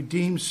that could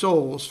redeem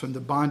souls from the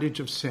bondage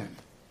of sin.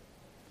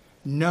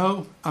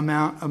 No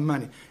amount of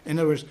money. In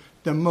other words,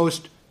 the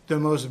most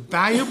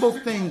valuable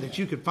thing that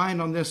you could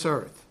find on this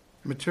earth,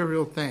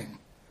 material thing,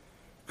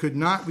 could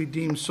not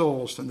redeem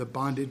souls from the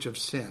bondage of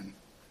sin.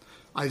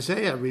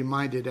 Isaiah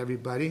reminded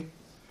everybody,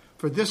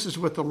 for this is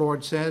what the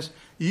Lord says,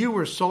 you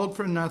were sold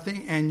for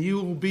nothing and you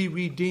will be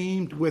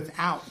redeemed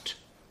without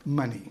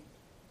money.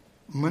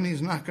 Money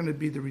is not going to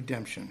be the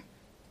redemption.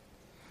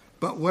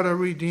 But what are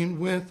we redeemed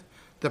with?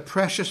 The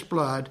precious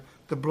blood,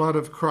 the blood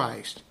of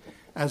Christ,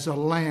 as a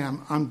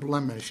lamb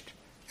unblemished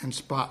and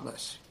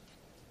spotless.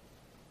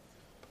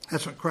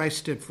 That's what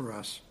Christ did for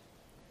us.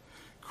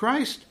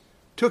 Christ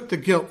took the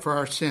guilt for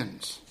our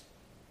sins.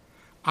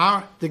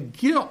 The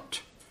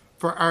guilt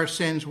for our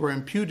sins were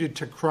imputed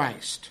to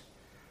Christ.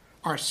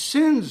 Our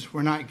sins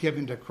were not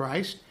given to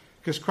Christ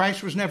because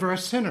Christ was never a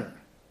sinner.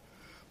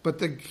 But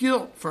the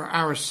guilt for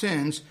our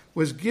sins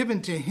was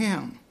given to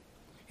him.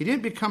 He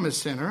didn't become a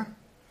sinner,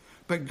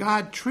 but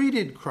God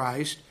treated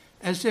Christ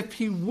as if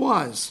he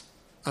was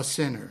a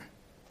sinner.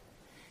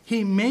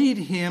 He made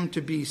him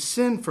to be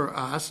sin for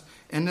us.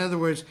 In other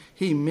words,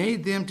 he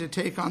made them to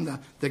take on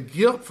the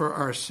guilt for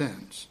our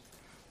sins.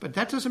 But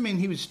that doesn't mean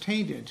he was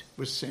tainted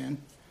with sin.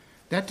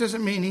 That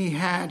doesn't mean he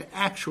had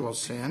actual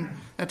sin.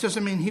 That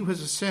doesn't mean he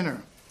was a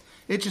sinner.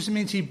 It just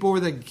means he bore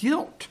the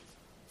guilt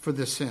for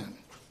the sin.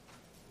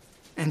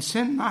 And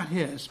sin not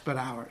his, but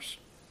ours.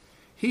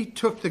 He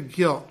took the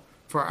guilt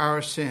for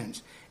our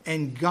sins.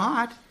 And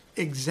God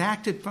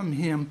exacted from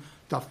him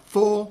the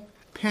full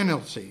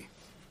penalty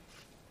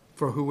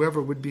for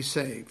whoever would be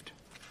saved.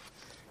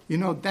 You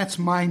know, that's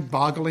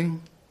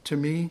mind-boggling to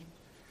me,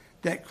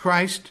 that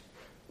Christ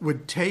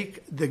would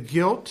take the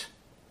guilt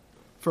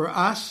for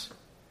us,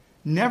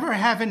 never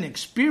having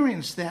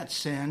experienced that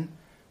sin,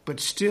 but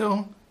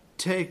still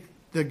take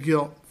the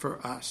guilt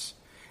for us.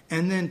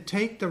 And then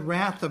take the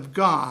wrath of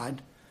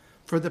God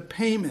for the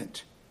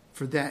payment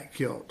for that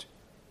guilt.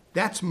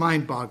 That's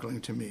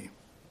mind-boggling to me.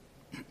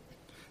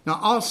 Now,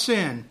 all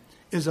sin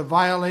is a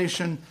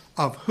violation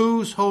of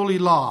whose holy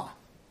law?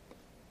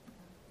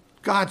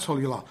 God's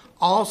holy law.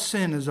 All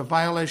sin is a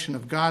violation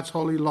of God's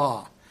holy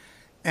law.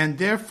 And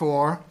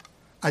therefore,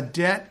 a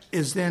debt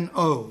is then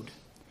owed.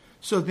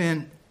 So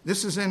then,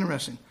 this is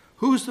interesting.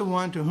 Who's the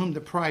one to whom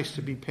the price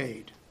to be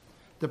paid?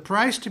 The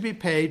price to be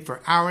paid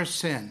for our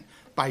sin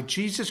by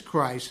Jesus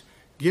Christ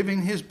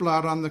giving his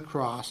blood on the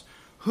cross.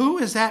 Who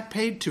is that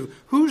paid to?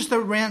 Who's the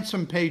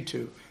ransom paid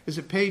to? Is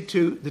it paid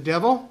to the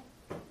devil?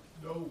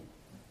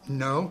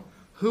 No.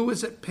 Who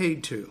is it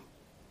paid to?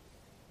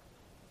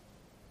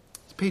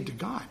 It's paid to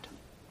God.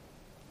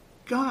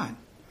 God.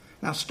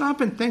 Now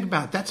stop and think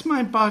about it. That's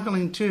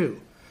mind-boggling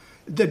too.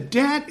 The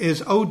debt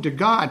is owed to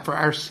God for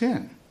our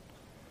sin.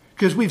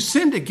 Because we've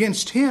sinned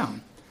against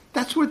him.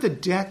 That's what the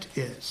debt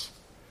is.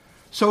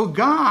 So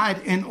God,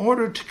 in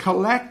order to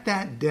collect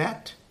that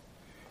debt,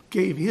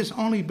 gave his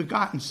only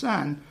begotten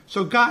Son.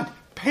 So God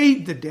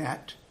paid the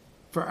debt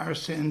for our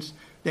sins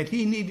that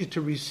he needed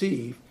to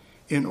receive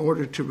in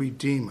order to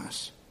redeem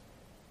us.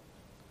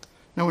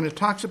 Now, when it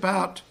talks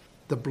about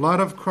the blood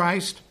of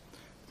Christ,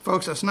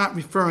 folks, that's not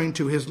referring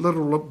to his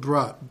literal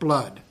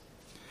blood,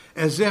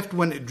 as if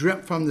when it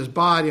dripped from his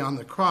body on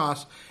the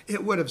cross,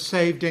 it would have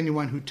saved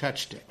anyone who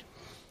touched it.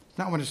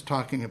 Not what it's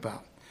talking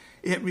about.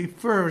 It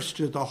refers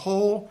to the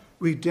whole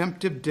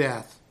redemptive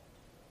death.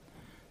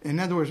 In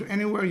other words,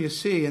 anywhere you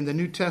see in the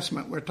New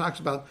Testament where it talks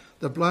about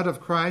the blood of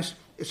Christ,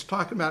 it's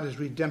talking about his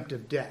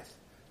redemptive death.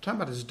 It's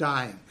talking about his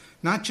dying,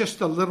 not just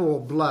the literal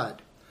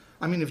blood.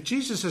 I mean, if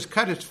Jesus has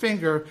cut his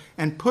finger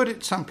and put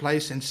it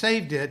someplace and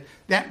saved it,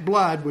 that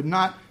blood would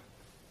not,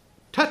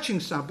 touching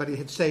somebody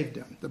had saved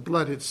him, the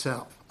blood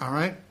itself, all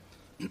right?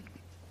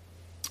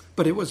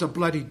 But it was a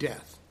bloody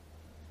death.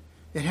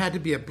 It had to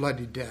be a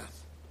bloody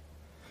death.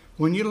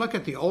 When you look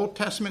at the Old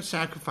Testament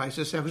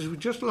sacrifices, as we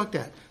just looked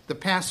at, the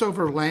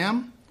Passover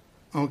lamb,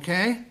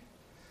 okay?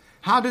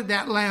 How did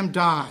that lamb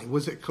die?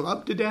 Was it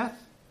clubbed to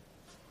death?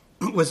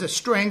 Was it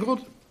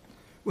strangled?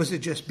 Was it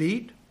just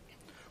beat?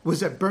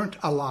 Was it burnt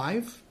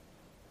alive?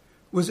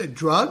 Was it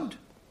drugged?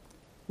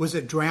 Was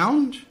it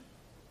drowned?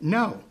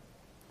 No.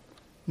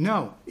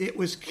 No, it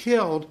was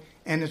killed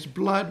and its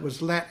blood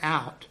was let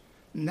out.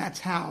 And that's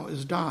how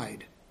it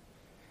died.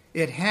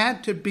 It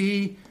had to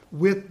be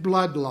with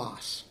blood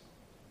loss.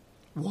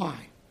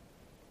 Why?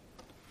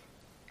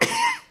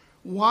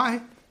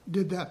 Why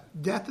did the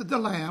death of the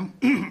Lamb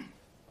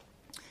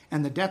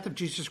and the death of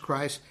Jesus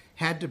Christ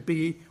had to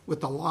be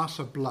with the loss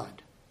of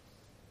blood?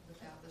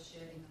 Without the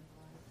shedding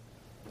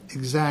of blood.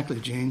 Exactly,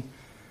 Gene.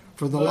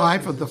 For the Blood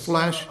life is of the the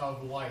flesh. center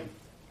of life.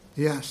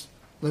 Yes.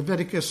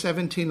 Leviticus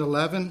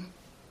 17:11.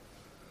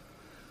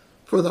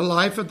 For the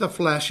life of the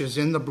flesh is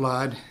in the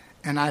blood,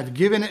 and I've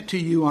given it to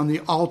you on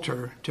the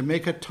altar to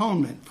make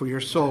atonement for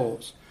your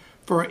souls.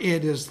 For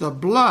it is the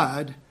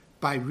blood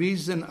by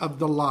reason of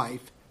the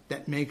life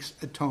that makes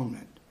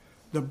atonement.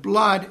 The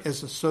blood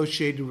is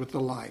associated with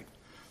the life.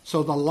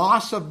 So the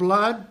loss of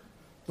blood,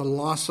 the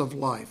loss of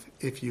life,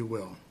 if you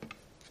will.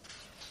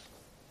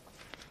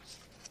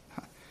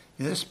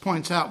 This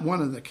points out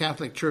one of the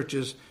Catholic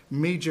Church's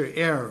major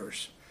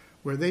errors,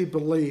 where they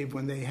believe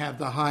when they have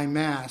the high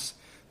mass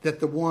that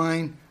the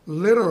wine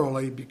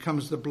literally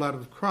becomes the blood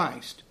of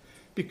Christ,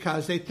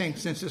 because they think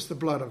since it's the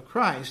blood of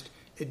Christ,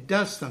 it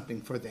does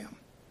something for them.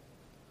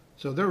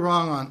 So they're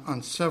wrong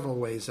on several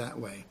ways that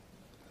way.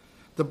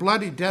 The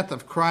bloody death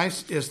of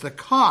Christ is the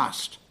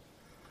cost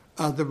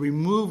of the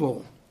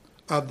removal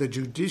of the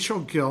judicial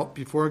guilt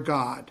before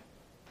God.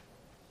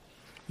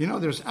 You know,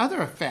 there's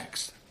other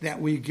effects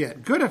that we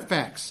get, good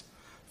effects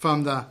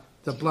from the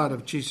blood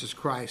of Jesus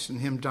Christ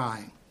and him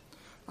dying.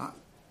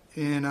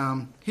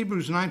 In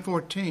Hebrews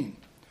 9:14,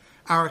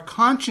 our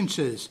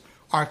consciences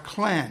are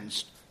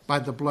cleansed by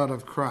the blood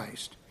of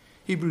Christ.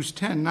 Hebrews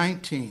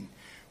 10:19,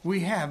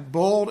 we have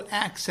bold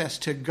access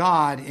to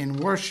God in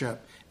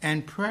worship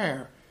and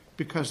prayer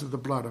because of the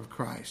blood of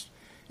Christ.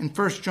 In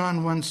 1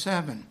 John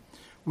 1:7,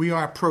 we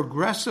are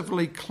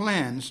progressively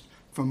cleansed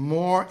from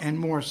more and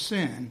more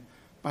sin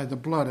by the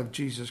blood of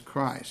Jesus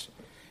Christ.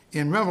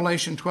 In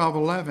Revelation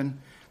 12:11,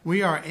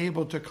 we are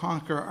able to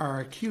conquer our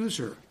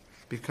accuser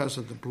because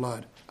of the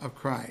blood of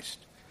Christ.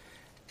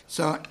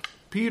 So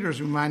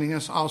Peter's reminding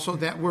us also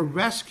that we're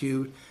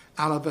rescued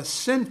out of a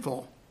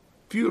sinful,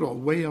 futile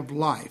way of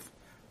life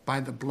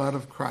by the blood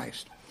of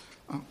Christ.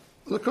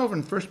 Look over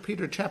in 1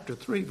 Peter chapter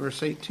 3,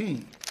 verse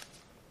 18.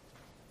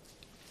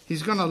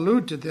 He's going to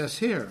allude to this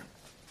here.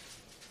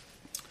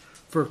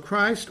 For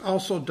Christ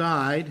also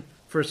died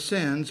for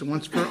sins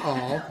once for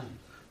all,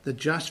 the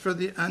just for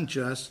the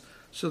unjust,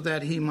 so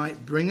that he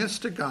might bring us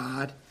to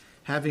God,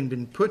 having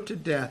been put to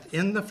death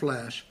in the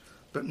flesh,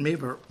 but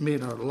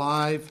made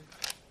alive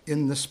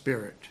in the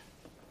spirit.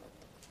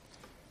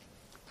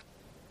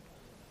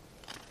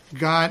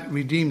 God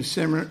redeemed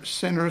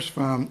sinners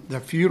from the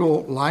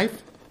futile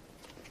life.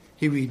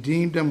 He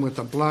redeemed them with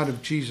the blood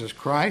of Jesus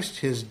Christ,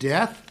 his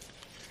death.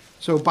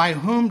 So by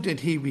whom did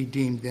he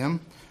redeem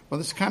them? Well,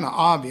 it's kind of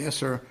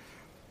obvious, or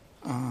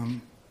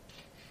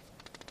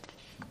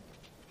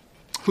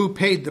who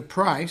paid the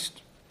price?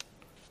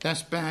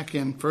 That's back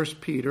in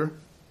 1 Peter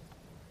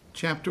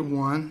chapter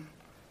 1,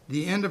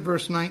 the end of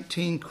verse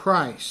 19,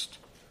 Christ.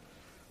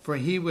 For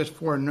he was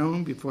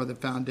foreknown before the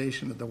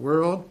foundation of the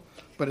world,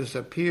 but has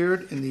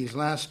appeared in these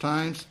last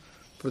times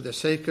for the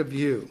sake of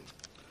you,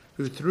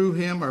 who through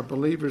him are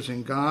believers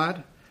in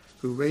God,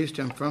 who raised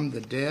him from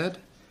the dead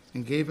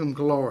and gave him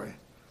glory,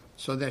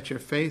 so that your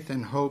faith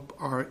and hope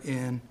are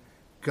in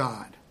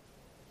God.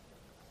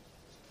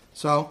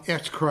 So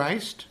it's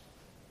Christ.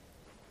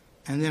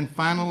 And then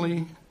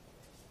finally,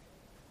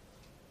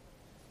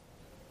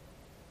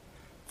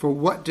 for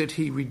what did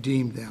he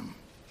redeem them?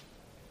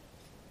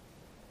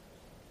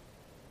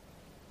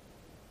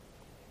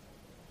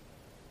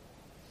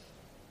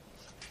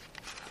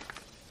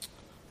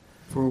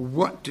 For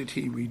what did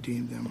he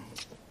redeem them?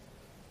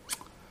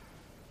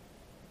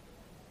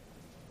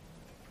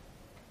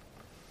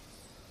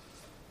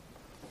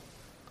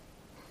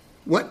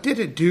 What did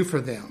it do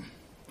for them?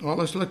 Well,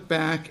 let's look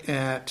back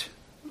at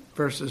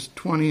verses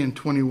 20 and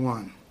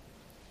 21.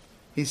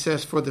 He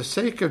says, for the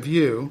sake of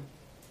you,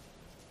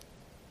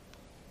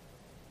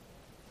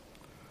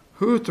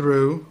 who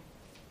through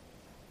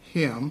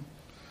him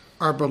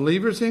are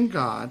believers in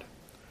God,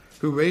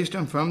 who raised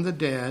him from the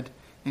dead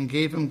and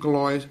gave him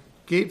glory,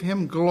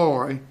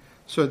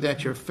 so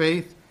that your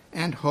faith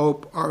and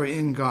hope are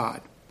in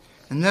God.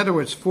 In other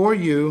words, for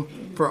you,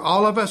 for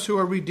all of us who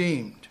are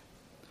redeemed.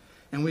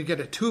 And we get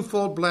a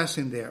twofold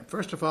blessing there.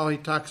 First of all, he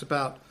talks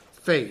about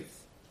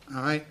faith.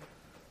 All right?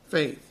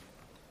 Faith.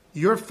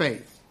 Your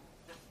faith.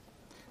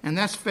 And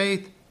that's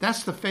faith.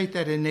 That's the faith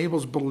that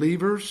enables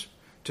believers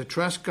to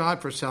trust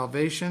God for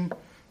salvation,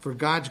 for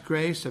God's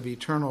grace of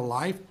eternal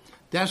life.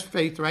 That's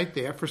faith right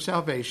there for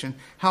salvation.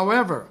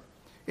 However,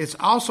 it's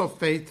also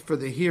faith for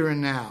the here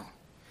and now.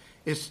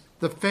 It's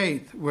the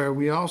faith where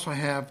we also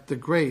have the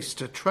grace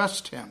to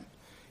trust him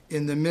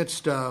in the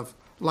midst of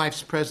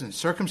life's present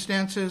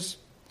circumstances,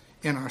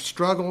 in our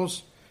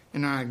struggles,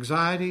 in our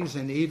anxieties,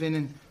 and even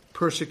in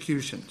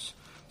persecutions.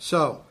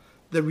 So,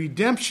 the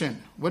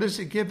redemption, what does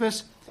it give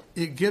us?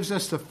 It gives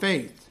us the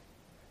faith.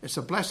 It's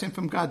a blessing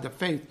from God, the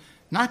faith,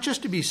 not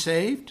just to be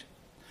saved,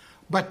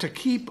 but to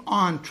keep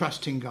on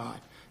trusting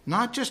God.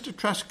 Not just to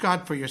trust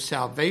God for your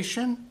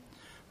salvation,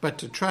 but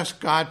to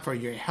trust God for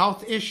your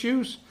health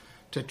issues,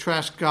 to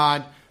trust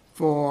God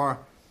for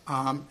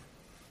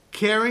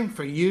caring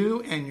for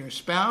you and your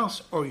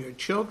spouse or your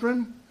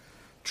children,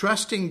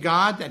 trusting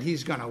God that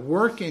he's going to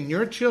work in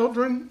your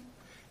children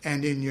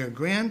and in your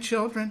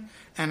grandchildren.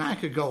 And I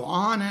could go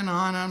on and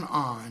on and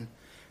on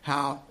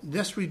how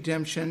this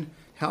redemption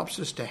helps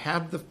us to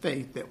have the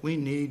faith that we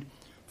need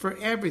for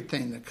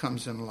everything that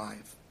comes in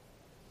life.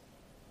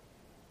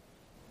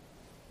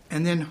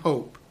 And then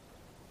hope.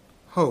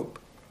 Hope.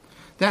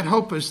 That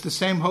hope is the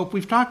same hope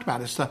we've talked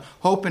about. It's the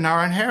hope in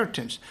our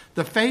inheritance.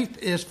 The faith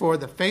is for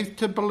the faith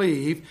to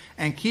believe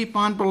and keep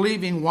on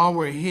believing while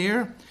we're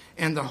here.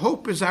 And the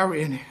hope is our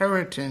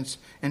inheritance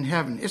in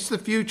heaven. It's the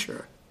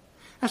future.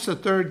 That's the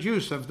third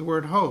use of the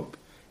word hope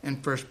in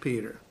 1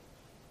 Peter.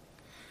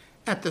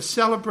 At the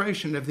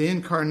celebration of the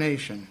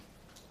incarnation,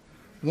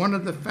 one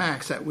of the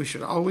facts that we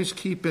should always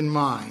keep in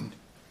mind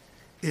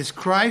is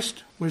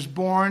Christ was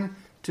born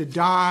to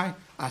die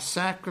a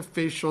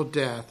sacrificial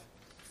death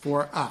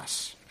for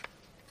us.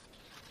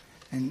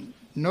 And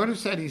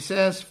notice that he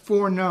says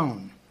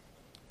foreknown.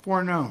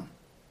 Foreknown.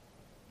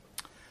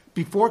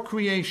 Before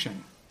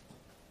creation,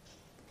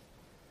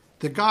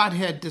 the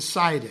Godhead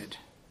decided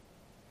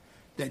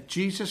that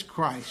Jesus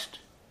Christ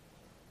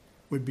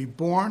would be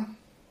born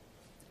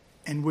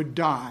and would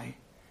die,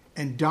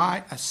 and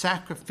die a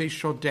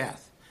sacrificial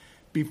death.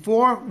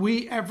 Before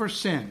we ever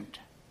sinned,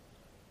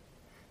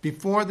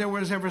 before there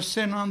was ever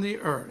sin on the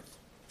earth,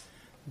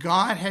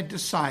 God had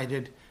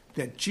decided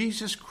that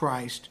Jesus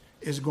Christ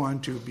is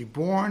going to be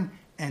born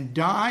and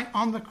die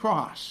on the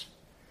cross.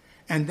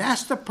 And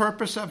that's the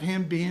purpose of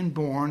him being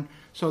born,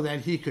 so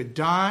that he could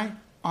die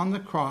on the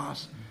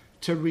cross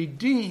to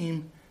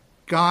redeem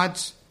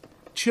God's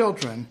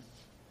children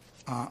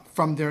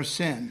from their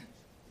sin.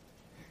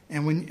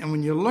 And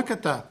when you look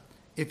at the,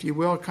 if you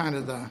will, kind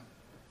of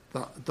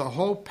the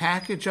whole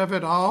package of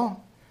it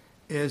all,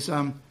 is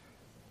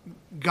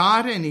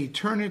God in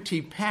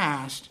eternity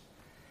past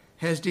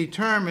has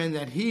determined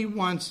that he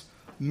wants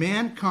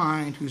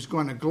mankind who's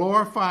going to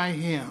glorify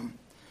him.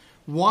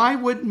 Why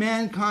would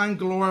mankind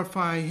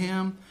glorify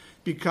him?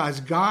 Because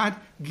God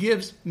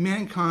gives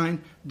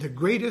mankind the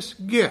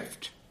greatest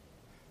gift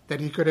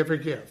that he could ever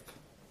give.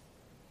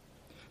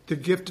 The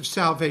gift of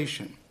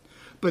salvation.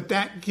 But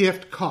that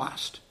gift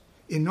cost.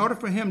 In order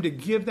for him to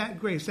give that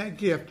grace, that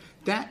gift,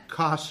 that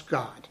cost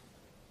God.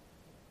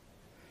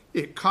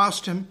 It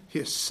cost him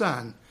his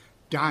son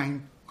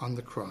dying on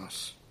the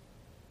cross.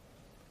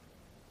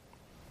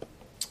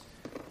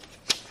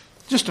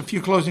 Just a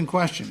few closing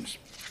questions.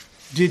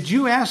 Did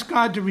you ask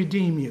God to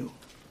redeem you?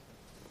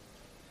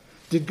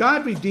 Did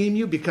God redeem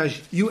you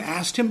because you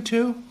asked him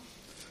to?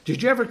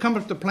 Did you ever come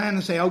up with a plan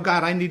and say, oh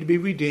God, I need to be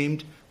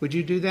redeemed? Would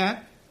you do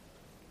that?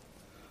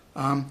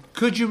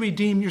 Could you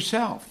redeem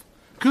yourself?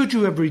 Could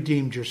you have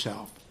redeemed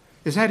yourself?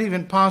 Is that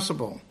even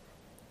possible?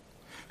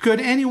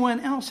 Could anyone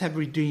else have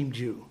redeemed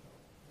you?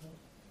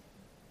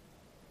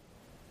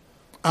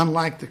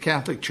 Unlike the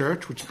Catholic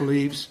Church, which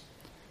believes,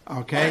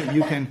 okay,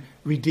 you can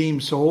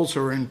redeem souls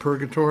who are in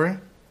purgatory.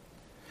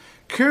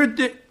 Could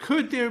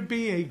there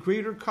be a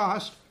greater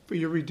cost for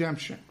your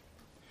redemption?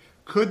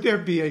 Could there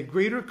be a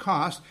greater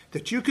cost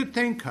that you could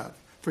think of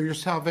for your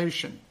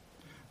salvation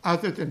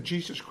other than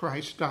Jesus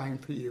Christ dying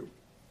for you?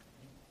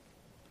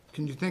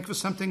 Can you think of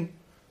something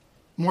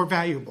more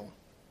valuable?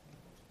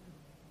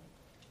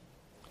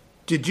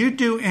 Did you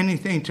do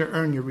anything to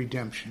earn your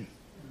redemption?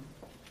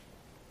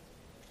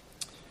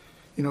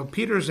 You know,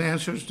 Peter's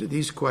answers to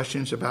these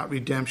questions about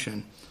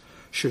redemption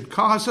should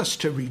cause us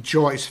to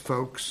rejoice,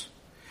 folks,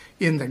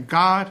 in the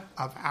God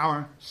of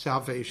our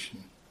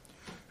salvation,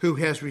 who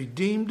has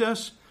redeemed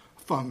us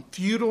from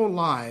futile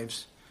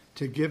lives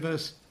to give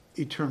us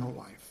eternal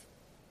life.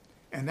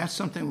 And that's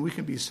something we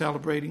can be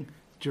celebrating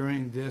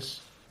during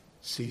this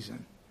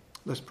season.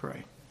 Let's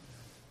pray.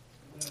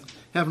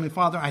 Heavenly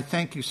Father, I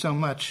thank you so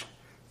much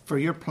for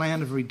your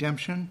plan of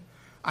redemption.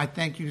 I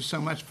thank you so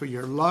much for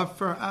your love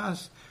for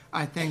us.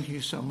 I thank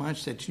you so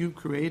much that you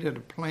created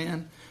a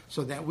plan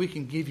so that we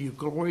can give you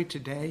glory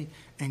today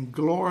and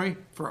glory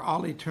for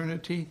all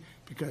eternity,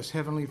 because,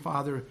 Heavenly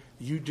Father,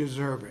 you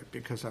deserve it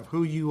because of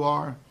who you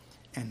are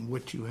and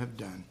what you have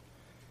done.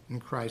 In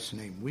Christ's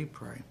name we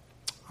pray.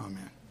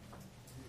 Amen.